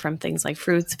fiber from things like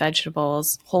fruits,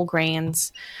 vegetables, whole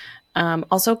grains.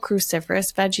 Also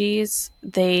cruciferous veggies,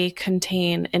 they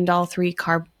contain indole 3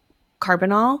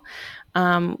 carbinol,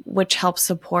 which helps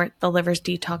support the liver's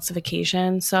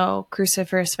detoxification. So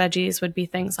cruciferous veggies would be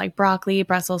things like broccoli,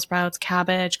 Brussels sprouts,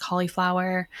 cabbage,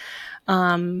 cauliflower.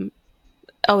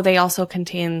 They also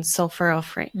contain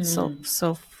sulforaphane.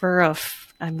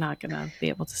 I'm not going to be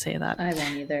able to say that. I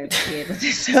won't either be able to.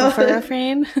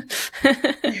 Sulforaphane.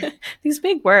 These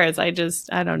big words, I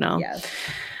don't know. Yes.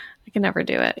 I can never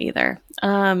do it either.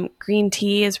 Green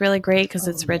tea is really great because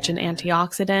it's rich in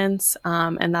antioxidants,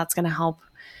 and that's going to help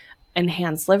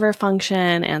enhance liver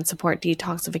function and support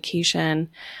detoxification.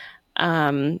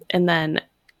 And then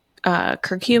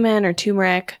curcumin or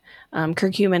turmeric.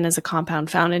 Curcumin is a compound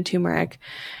found in turmeric.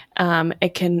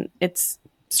 It's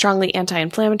strongly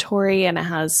anti-inflammatory, and it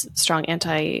has strong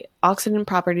antioxidant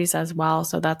properties as well.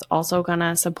 So that's also going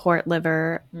to support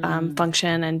liver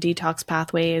function and detox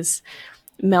pathways.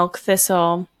 Milk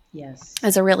thistle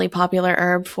is a really popular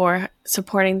herb for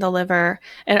supporting the liver.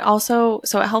 It helps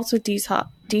with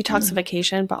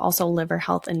detoxification, but also liver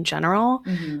health in general.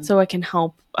 So it can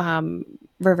help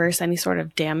reverse any sort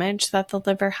of damage that the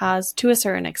liver has to a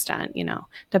certain extent,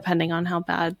 depending on how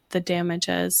bad the damage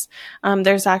is.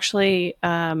 There's actually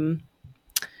a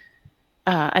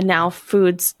Now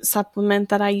Foods supplement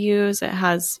that I use. It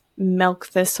has milk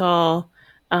thistle,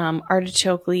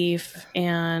 artichoke leaf,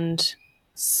 and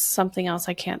something else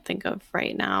I can't think of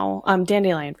right now.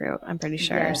 Dandelion root, I'm pretty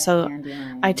sure. Yes, so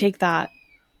dandelion. I take that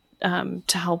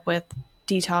to help with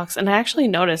detox. And I actually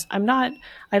noticed I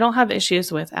don't have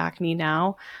issues with acne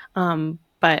now.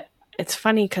 But it's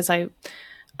funny because I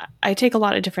take a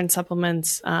lot of different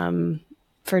supplements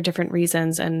for different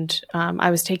reasons. And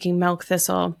I was taking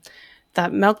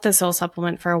that milk thistle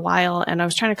supplement for a while, and I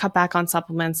was trying to cut back on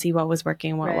supplements, see what was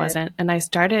working, what wasn't. And I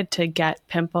started to get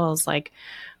pimples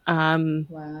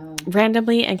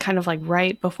randomly and kind of like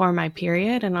right before my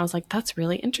period. And I was like, that's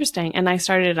really interesting. And I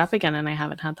started it up again, and I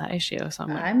haven't had that issue. So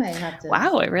I'm like, I might have to.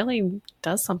 Wow, it really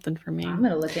does something for me. I'm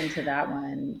going to look into that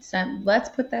one. Let's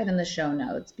put that in the show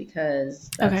notes, because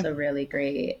that's a really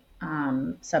great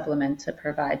supplement to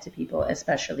provide to people,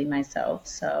 especially myself.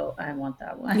 So I want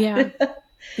that one.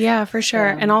 Yeah, for sure.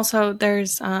 And also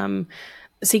there's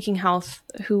Seeking Health,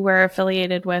 who we're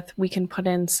affiliated with. We can put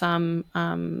in some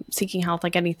Seeking Health,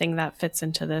 like anything that fits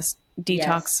into this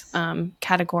detox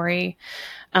category.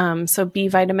 So B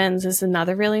vitamins is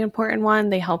another really important one.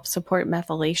 They help support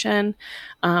methylation,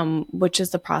 which is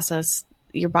the process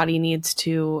your body needs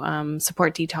to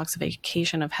support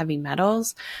detoxification of heavy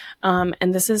metals.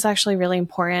 And this is actually really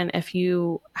important if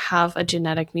you have a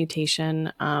genetic mutation,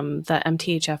 the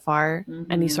MTHFR,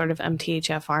 any sort of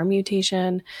MTHFR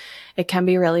mutation. It can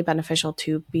be really beneficial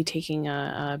to be taking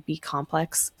a B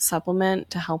complex supplement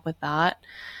to help with that.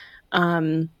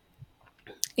 And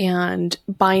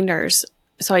binders.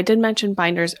 So I did mention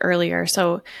binders earlier.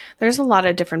 So there's a lot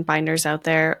of different binders out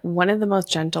there. One of the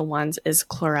most gentle ones is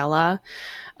chlorella.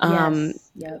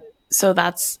 So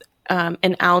that's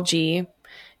an algae,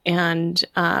 and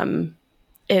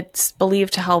it's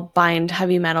believed to help bind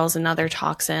heavy metals and other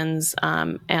toxins.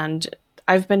 And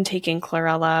I've been taking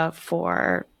chlorella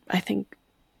for, I think,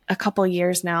 a couple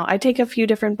years now. I take a few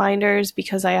different binders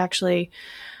because I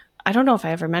don't know if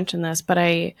I ever mentioned this, but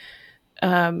I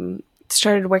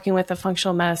started working with a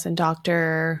functional medicine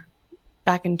doctor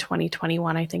back in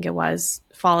 2021, I think it was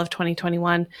fall of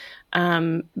 2021,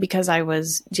 because I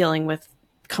was dealing with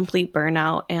complete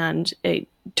burnout, and it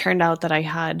turned out that I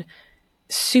had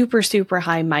super, super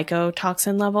high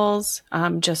mycotoxin levels,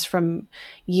 just from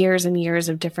years and years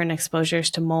of different exposures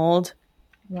to mold.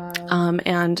 Wow.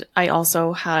 And I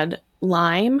also had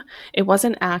Lyme. It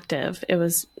wasn't active. It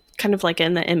was kind of like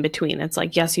in the in-between. It's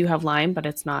like, yes, you have Lyme, but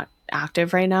it's not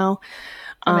active right now.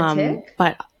 From a tick?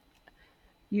 But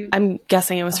I'm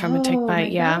guessing it was from a tick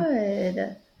bite. Yeah.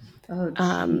 God. Oh,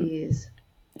 jeez.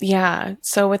 Yeah.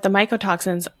 So with the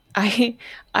mycotoxins,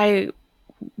 I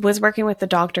was working with the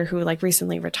doctor who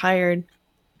recently retired.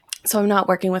 So I'm not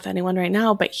working with anyone right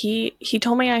now, but he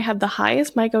told me I had the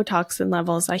highest mycotoxin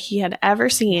levels that he had ever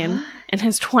seen in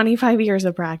his 25 years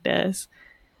of practice.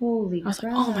 Holy I was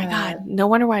crap. like, oh my God, no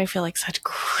wonder why I feel like such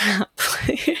crap.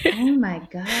 Oh my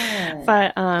God.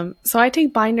 But, so I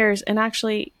take binders, and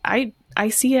actually I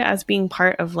see it as being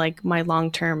part of my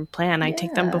long-term plan. I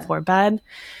take them before bed.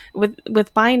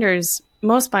 With binders,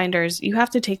 most binders, you have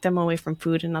to take them away from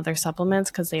food and other supplements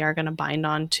because they are going to bind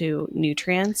on to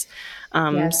nutrients.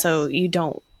 So you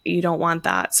don't want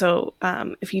that. So,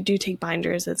 if you do take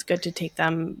binders, it's good to take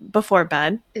them before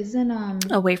bed.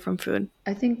 Away from food.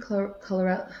 I think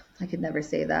chlorella, I could never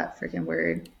say that freaking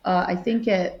word. I think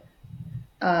it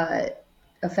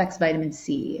affects vitamin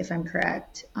C, if I'm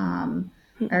correct.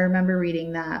 I remember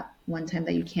reading that one time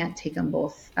that you can't take them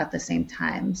both at the same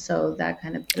time. So that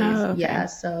kind of plays, yeah.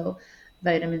 So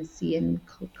vitamin C and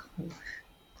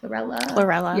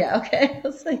chlorella. Yeah, okay. I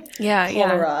was like,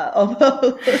 cholera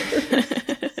almost.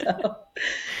 So.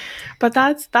 But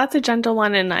that's a gentle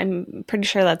one, and I'm pretty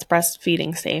sure that's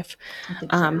breastfeeding safe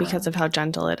because of how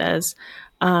gentle it is.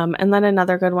 And then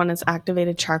another good one is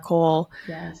activated charcoal.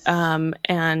 Yes.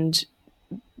 And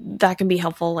that can be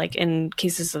helpful like in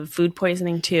cases of food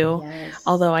poisoning too. Yes.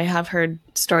 Although I have heard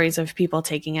stories of people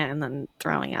taking it and then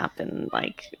throwing up and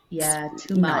like too much.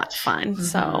 Not fun. Mm-hmm.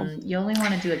 So you only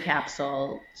want to do a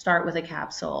capsule. Start with a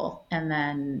capsule, and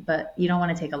then but you don't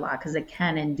want to take a lot because it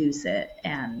can induce it.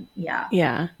 And yeah.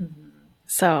 Mm-hmm.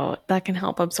 So that can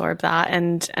help absorb that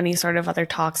and any sort of other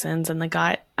toxins in the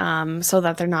gut, so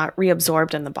that they're not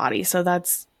reabsorbed in the body. So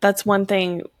that's one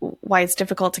thing why it's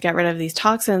difficult to get rid of these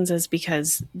toxins, is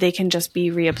because they can just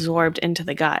be reabsorbed into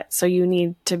the gut. So you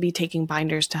need to be taking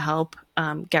binders to help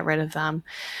get rid of them.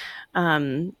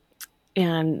 And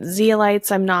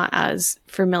zeolites I'm not as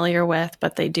familiar with,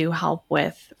 but they do help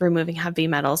with removing heavy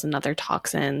metals and other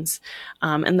toxins.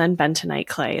 And then bentonite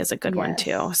clay is a good one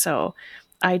too. So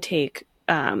I take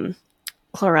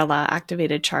chlorella,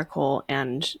 activated charcoal,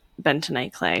 and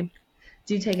bentonite clay.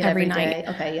 Do you take it every night?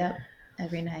 Okay, yep.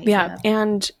 Every night. Yeah.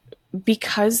 And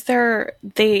because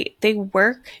they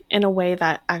work in a way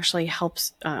that actually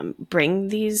helps bring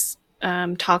these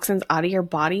toxins out of your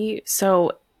body.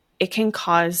 So it can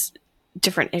cause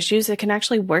different issues. It can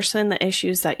actually worsen the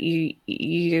issues that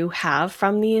you have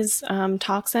from these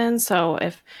toxins. So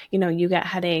if you get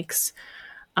headaches,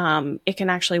 it can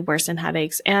actually worsen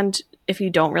headaches. And if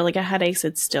you don't really get headaches,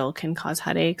 it still can cause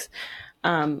headaches.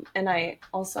 And I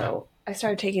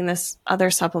started taking this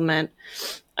other supplement.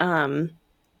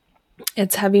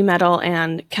 It's heavy metal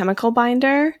and chemical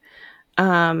binder.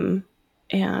 And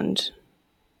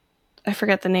I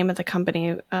forget the name of the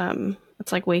company.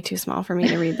 It's like way too small for me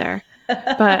to read there,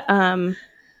 but,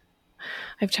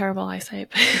 I have terrible eyesight.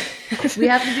 We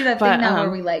have to do that thing now where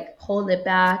we like hold it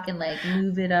back and like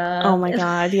move it up. Oh my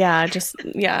God. Yeah.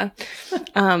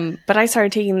 But I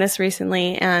started taking this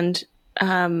recently, and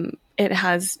it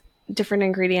has different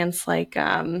ingredients like,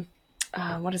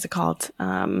 what is it called?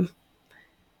 What's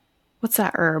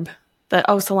that herb?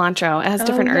 Cilantro. It has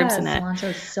different herbs in it. Cilantro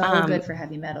is so good for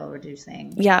heavy metal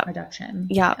reduction.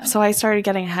 Yeah. So I started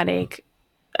getting a headache.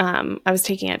 I was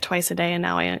taking it twice a day, and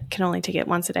now I can only take it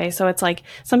once a day. So it's like,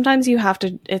 sometimes you have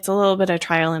to, it's a little bit of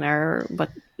trial and error,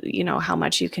 but how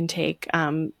much you can take.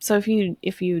 So if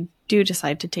you do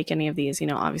decide to take any of these,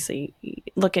 obviously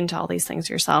look into all these things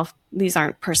yourself. These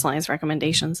aren't personalized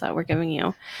recommendations that we're giving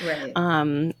you.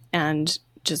 Right. And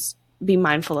just be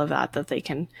mindful of that they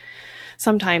can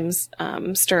sometimes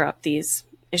stir up these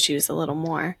issues a little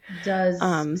more.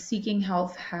 Does Seeking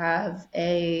Health have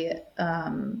a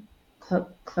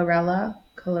chlorella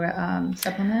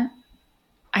supplement?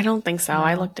 I don't think so. No.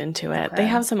 I looked into it. Okay. They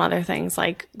have some other things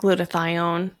like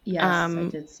glutathione. Yes, I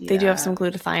did see they do have some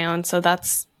glutathione. So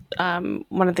that's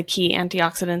one of the key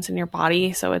antioxidants in your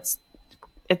body. So it's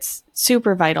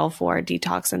super vital for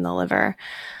detoxing the liver.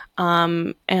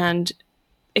 And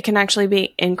it can actually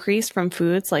be increased from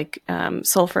foods like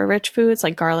sulfur-rich foods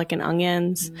like garlic and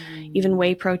onions, even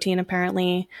whey protein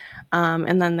apparently.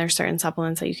 And then there's certain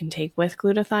supplements that you can take with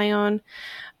glutathione,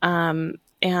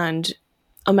 and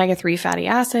omega-3 fatty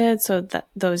acids. So that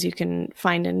those you can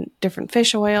find in different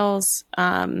fish oils,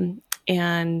 and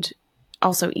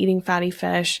also eating fatty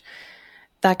fish.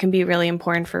 That can be really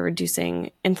important for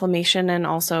reducing inflammation and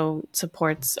also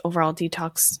supports overall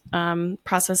detox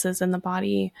processes in the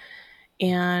body.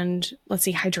 And let's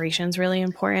see, hydration is really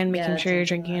important, making sure you're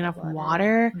drinking enough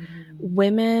water. Mm-hmm.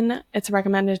 Women, it's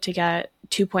recommended to get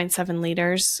 2.7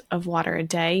 liters of water a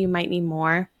day. You might need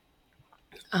more.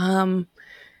 And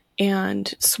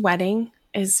sweating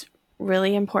is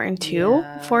really important too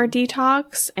for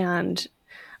detox. And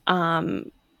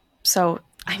so,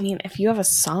 I mean, if you have a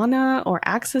sauna or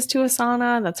access to a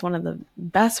sauna, that's one of the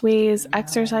best ways.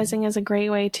 Exercising is a great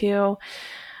way too.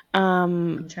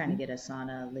 I'm trying to get a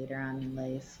sauna later on in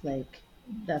life. Like,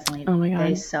 definitely. Oh my God.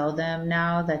 They sell them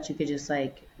now that you could just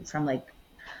like, from like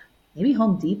maybe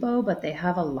Home Depot, but they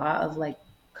have a lot of like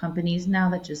companies now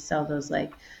that just sell those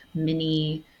like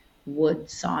mini wood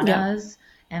saunas.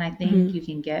 And I think you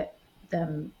can get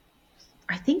them.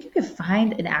 I think you could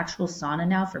find an actual sauna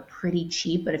now for pretty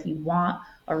cheap, but if you want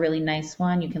a really nice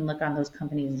one, you can look on those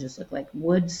companies and just look like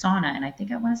wood sauna. And I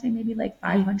think I want to say maybe like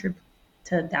 $500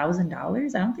 to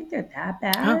 $1,000. I don't think they're that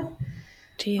bad. Oh,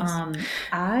 geez.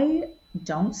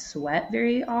 don't sweat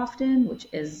very often, which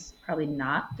is probably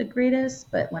not the greatest,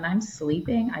 but when I'm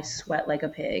sleeping, I sweat like a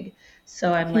pig.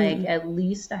 So I'm like, at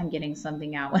least I'm getting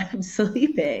something out when I'm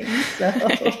sleeping. So,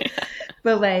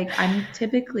 but like I'm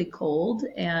typically cold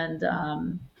and,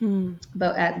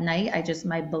 but at night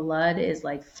my blood is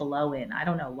like flowing. I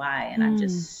don't know why. And I'm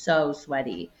just so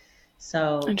sweaty.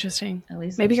 So Interesting. at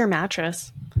least Maybe your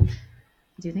mattress.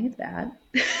 do you think it's bad?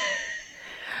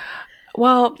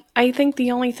 Well, I think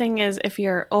the only thing is if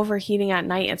you're overheating at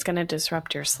night, it's going to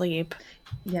disrupt your sleep.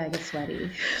 Yeah, I get sweaty.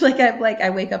 I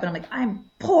wake up and I'm like, I'm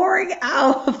pouring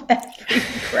out of every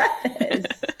crevice.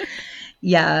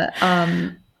 Yeah.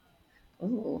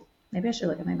 Oh, maybe I should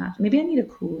look at my mattress. Maybe I need a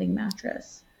cooling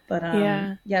mattress. But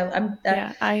Yeah.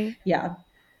 yeah.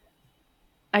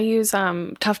 I use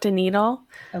Tuft and Needle.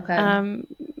 Okay.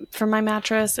 For my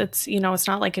mattress. It's, it's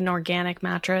not like an organic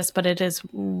mattress, but it is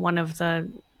one of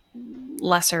the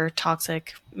lesser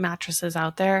toxic mattresses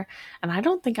out there. And I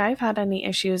don't think I've had any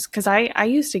issues because I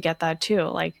used to get that too,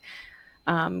 like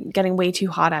getting way too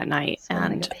hot at night.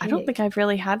 And I don't think I've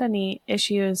really had any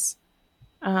issues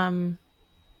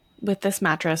with this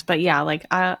mattress. But yeah, like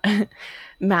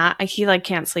Matt, he like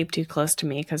can't sleep too close to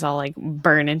me because I'll like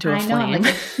burn into a flame. I'm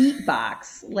like a heat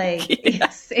box. Like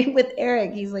same with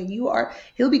Eric. He's like,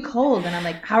 he'll be cold. And I'm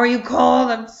like, how are you cold?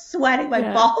 I'm sweating my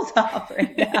balls off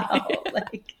right now.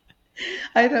 Like,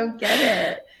 I don't get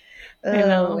it.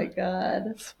 Oh my God.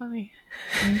 It's funny.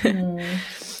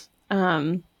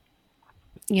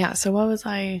 Yeah. So what was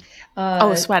I?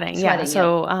 Sweating. Yeah.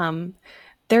 So,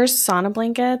 there's sauna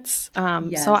blankets.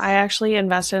 Yes. So I actually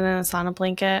invested in a sauna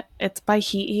blanket. It's by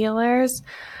Heat Healers.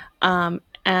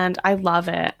 And I love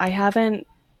it. I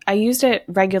used it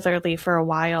regularly for a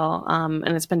while.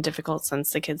 And it's been difficult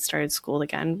since the kids started school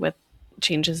again with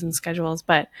changes in schedules,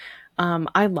 but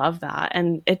I love that.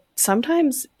 And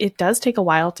sometimes it does take a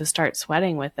while to start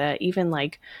sweating with it, even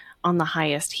like on the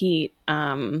highest heat.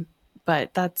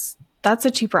 But that's a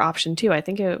cheaper option too. I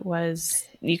think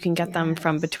you can get them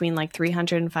from between like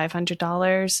 $300 and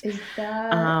 $500. Is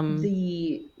that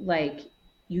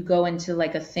you go into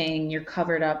like a thing, you're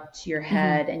covered up to your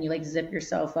head and you like zip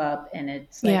yourself up and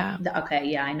it's like, I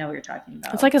know what you're talking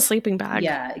about. It's like a sleeping bag.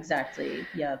 Yeah, exactly.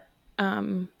 Yep.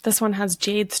 This one has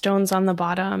jade stones on the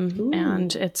bottom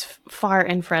and it's far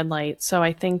infrared light. So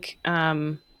I think,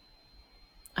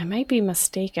 I might be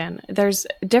mistaken. There's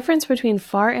a difference between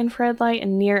far infrared light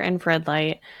and near infrared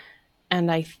light. And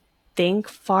I think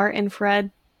far infrared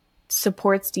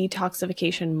supports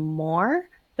detoxification more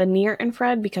than near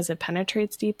infrared because it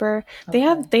penetrates deeper.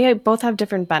 Okay. They both have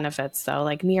different benefits though.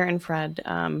 Like near infrared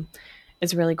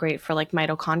is really great for like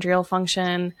mitochondrial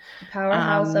function. The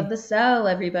powerhouse of the cell,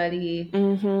 everybody.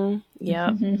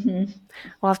 Yep. We'll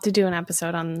have to do an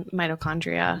episode on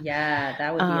mitochondria. Yeah,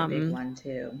 that would be a big one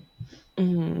too.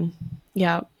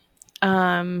 Yeah.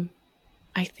 I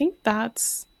think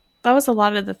that was a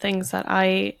lot of the things that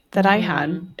I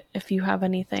had. If you have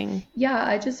anything. Yeah,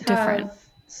 I just have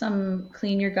some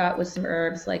clean your gut with some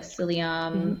herbs like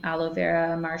psyllium, aloe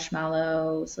vera,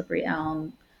 marshmallow, slippery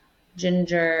elm,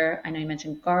 ginger. I know you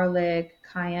mentioned garlic,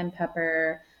 cayenne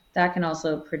pepper. That can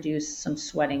also produce some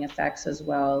sweating effects as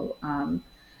well.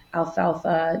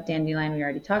 Alfalfa, dandelion, we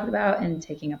already talked about, and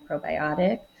taking a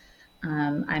probiotic.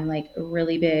 I'm like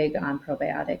really big on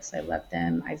probiotics. I love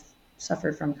them. I've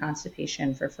suffered from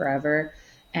constipation for forever,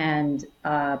 and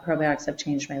probiotics have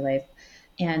changed my life.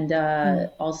 And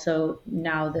also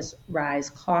now this Rise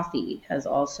coffee has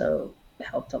also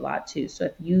helped a lot too. So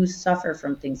if you suffer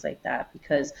from things like that,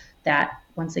 because that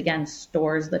once again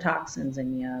stores the toxins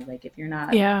in you, like if you're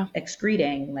not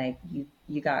excreting, like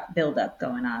you got buildup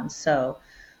going on. So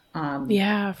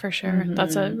yeah, for sure.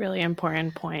 That's a really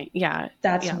important point. Yeah.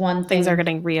 That's one thing. Things are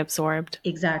getting reabsorbed.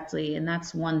 Exactly. And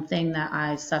that's one thing that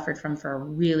I suffered from for a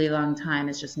really long time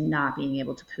is just not being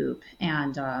able to poop.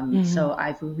 And so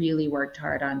I've really worked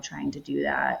hard on trying to do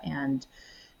that. And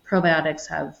probiotics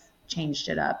have changed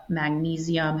it up.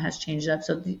 Magnesium has changed it up.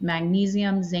 So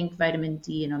magnesium, zinc, vitamin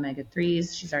D, and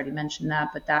omega-3s, she's already mentioned that,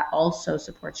 but that also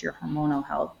supports your hormonal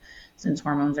health since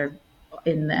hormones are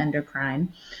in the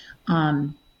endocrine.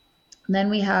 Then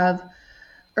we have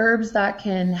herbs that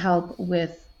can help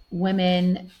with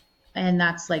women, and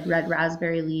that's like red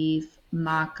raspberry leaf,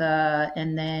 maca,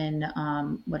 and then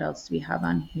what else do we have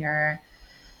on here?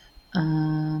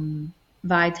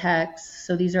 Vitex.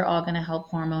 So these are all going to help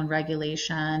hormone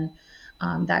regulation.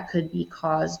 That could be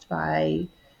caused by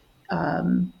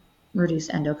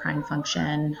reduced endocrine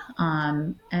function.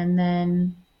 And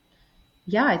then,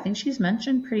 I think she's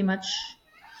mentioned pretty much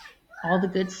all the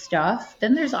good stuff.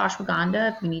 Then there's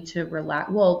ashwagandha if we need to relax.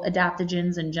 Well,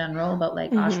 adaptogens in general, but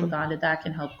like ashwagandha, that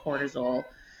can help cortisol.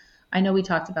 I know we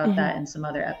talked about that in some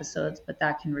other episodes, but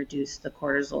that can reduce the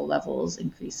cortisol levels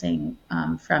increasing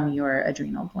from your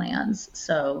adrenal glands.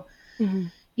 So,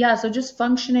 yeah, so just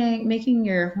functioning, making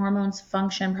your hormones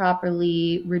function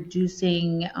properly,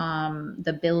 reducing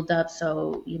the buildup.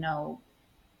 So,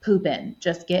 pooping,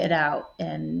 just get it out.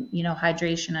 And,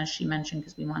 hydration, as she mentioned,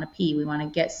 because we want to pee, we want to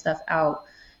get stuff out,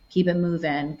 keep it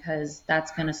moving, because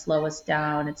that's going to slow us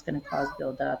down. It's going to cause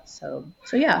buildup. So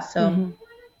yeah,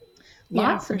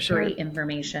 lots of great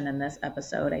information in this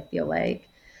episode, I feel like.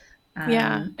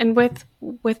 Yeah. And with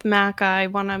maca, I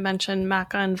want to mention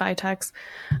maca and Vitex,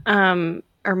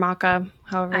 or maca,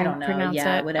 however I you don't know. pronounce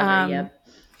Yeah, it. whatever.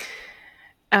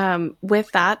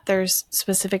 With that, there's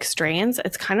specific strains.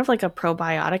 It's kind of like a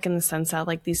probiotic in the sense that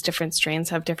like these different strains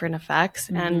have different effects.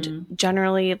 And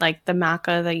generally, like the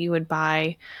maca that you would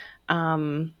buy, I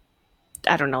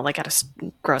don't know, like at a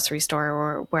grocery store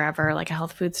or wherever, like a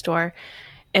health food store,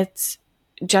 it's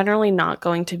generally not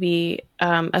going to be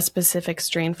a specific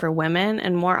strain for women.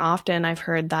 And more often I've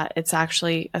heard that it's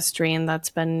actually a strain that's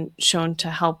been shown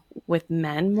to help with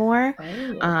men more. Oh,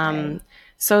 okay.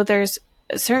 So there's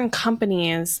certain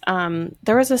companies,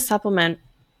 there was a supplement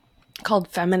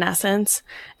called Feminescence,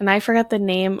 and I forget the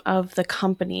name of the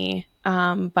company,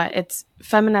 but it's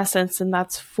Feminescence, and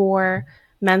that's for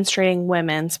menstruating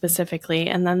women specifically.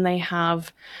 And then they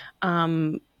have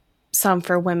some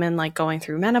for women like going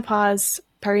through menopause,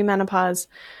 perimenopause.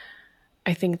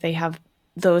 I think they have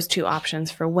those two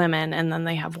options for women, and then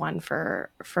they have one for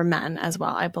men as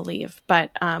well, I believe.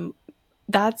 But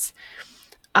that's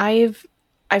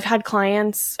I've had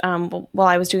clients, while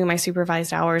I was doing my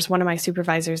supervised hours, one of my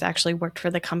supervisors actually worked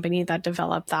for the company that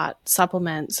developed that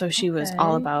supplement. So she was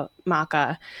all about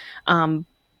maca.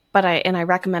 But I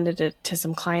recommended it to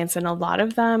some clients, and a lot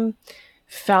of them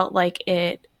felt like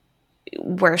it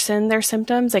worsened their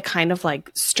symptoms. It kind of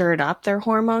like stirred up their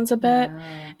hormones a bit.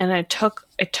 And it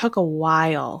took a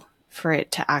while for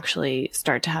it to actually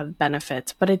start to have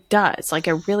benefits, but it does. Like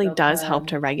it really does help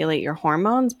to regulate your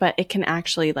hormones, but it can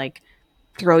actually like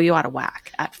throw you out of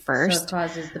whack at first. So it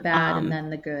causes the bad and then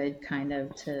the good kind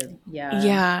of to,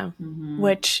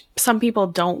 which some people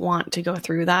don't want to go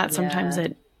through that. Sometimes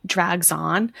it drags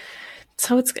on.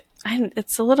 So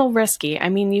it's a little risky. I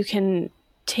mean, you can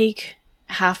take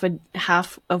half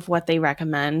of what they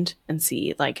recommend and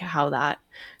see like how that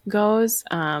goes.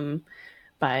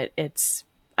 But it's,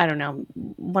 I don't know,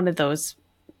 one of those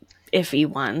iffy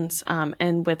ones.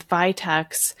 And with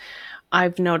Vitex,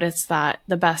 I've noticed that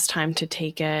the best time to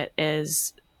take it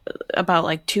is about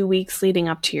like 2 weeks leading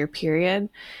up to your period.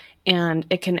 And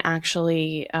it can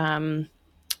actually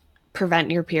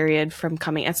prevent your period from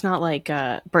coming. It's not like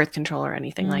birth control or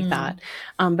anything like that,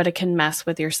 but it can mess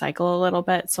with your cycle a little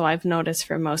bit. So I've noticed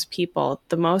for most people,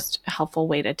 the most helpful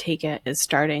way to take it is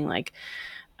starting like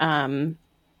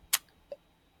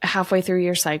halfway through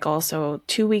your cycle. So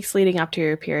 2 weeks leading up to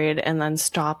your period, and then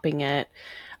stopping it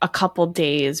a couple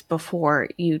days before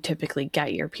you typically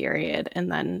get your period.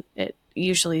 And then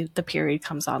usually the period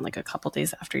comes on like a couple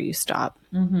days after you stop.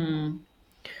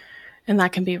 And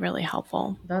that can be really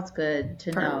helpful. That's good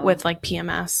to know. With like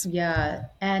PMS. Yeah.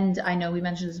 And I know we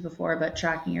mentioned this before, but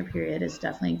tracking your period is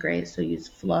definitely great. So use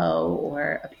Flow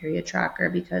or a period tracker,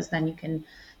 because then you can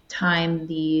time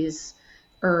these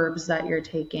herbs that you're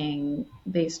taking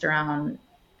based around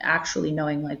actually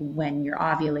knowing like when you're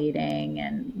ovulating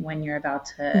and when you're about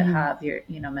to have your,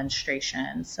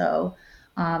 menstruation. So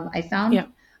I found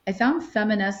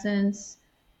Feminescence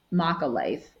Maca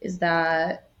Life. Is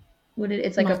that what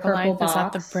it's like? Maca, a purple box. Is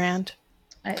that the brand?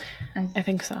 I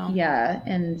think so. Yeah.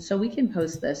 And so we can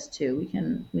post this too.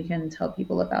 We can tell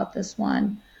people about this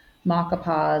one. Maca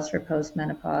Pause for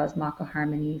postmenopause, Maca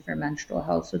Harmony for menstrual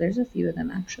health. So there's a few of them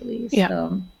actually. Yeah.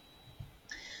 So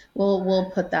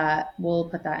we'll put that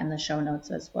in the show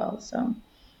notes as well. So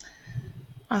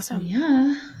awesome.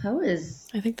 Yeah,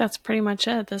 I think that's pretty much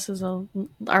it. This is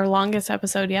our longest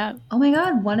episode yet. Oh my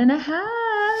God,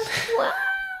 1.5. Wow.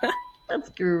 That's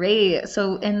great.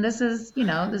 So, and this is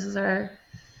our,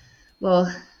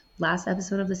 last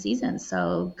episode of the season.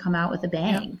 So come out with a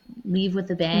bang, leave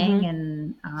with a bang.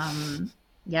 And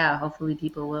hopefully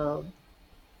people will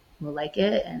like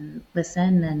it and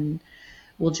listen and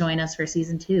will join us for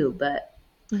season 2. But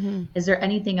is there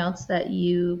anything else that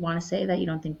you want to say that you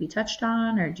don't think we touched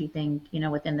on, or do you think,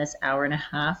 within this hour and a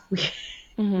half,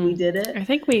 we did it? I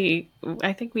think we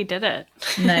did it.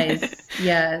 Nice.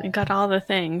 Yeah. We got all the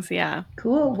things. Yeah.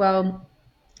 Cool. Well,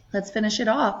 let's finish it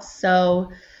off.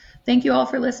 So Thank you all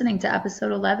for listening to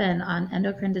episode 11 on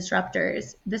Endocrine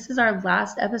Disruptors. This is our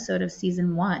last episode of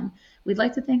season 1. We'd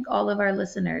like to thank all of our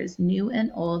listeners, new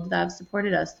and old, that have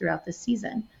supported us throughout this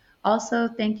season. Also,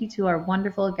 thank you to our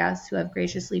wonderful guests who have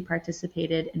graciously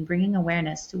participated in bringing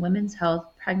awareness to women's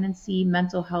health, pregnancy,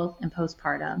 mental health, and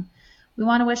postpartum. We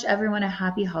want to wish everyone a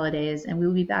happy holidays, and we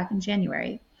will be back in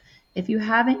January. If you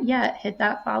haven't yet, hit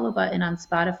that follow button on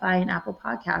Spotify and Apple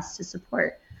Podcasts to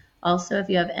support. Also, if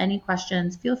you have any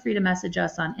questions, feel free to message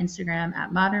us on Instagram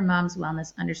at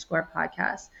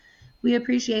modernmomswellness_podcast. We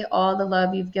appreciate all the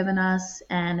love you've given us.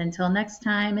 And until next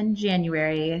time in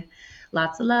January,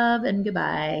 lots of love and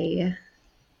goodbye.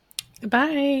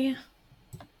 Bye.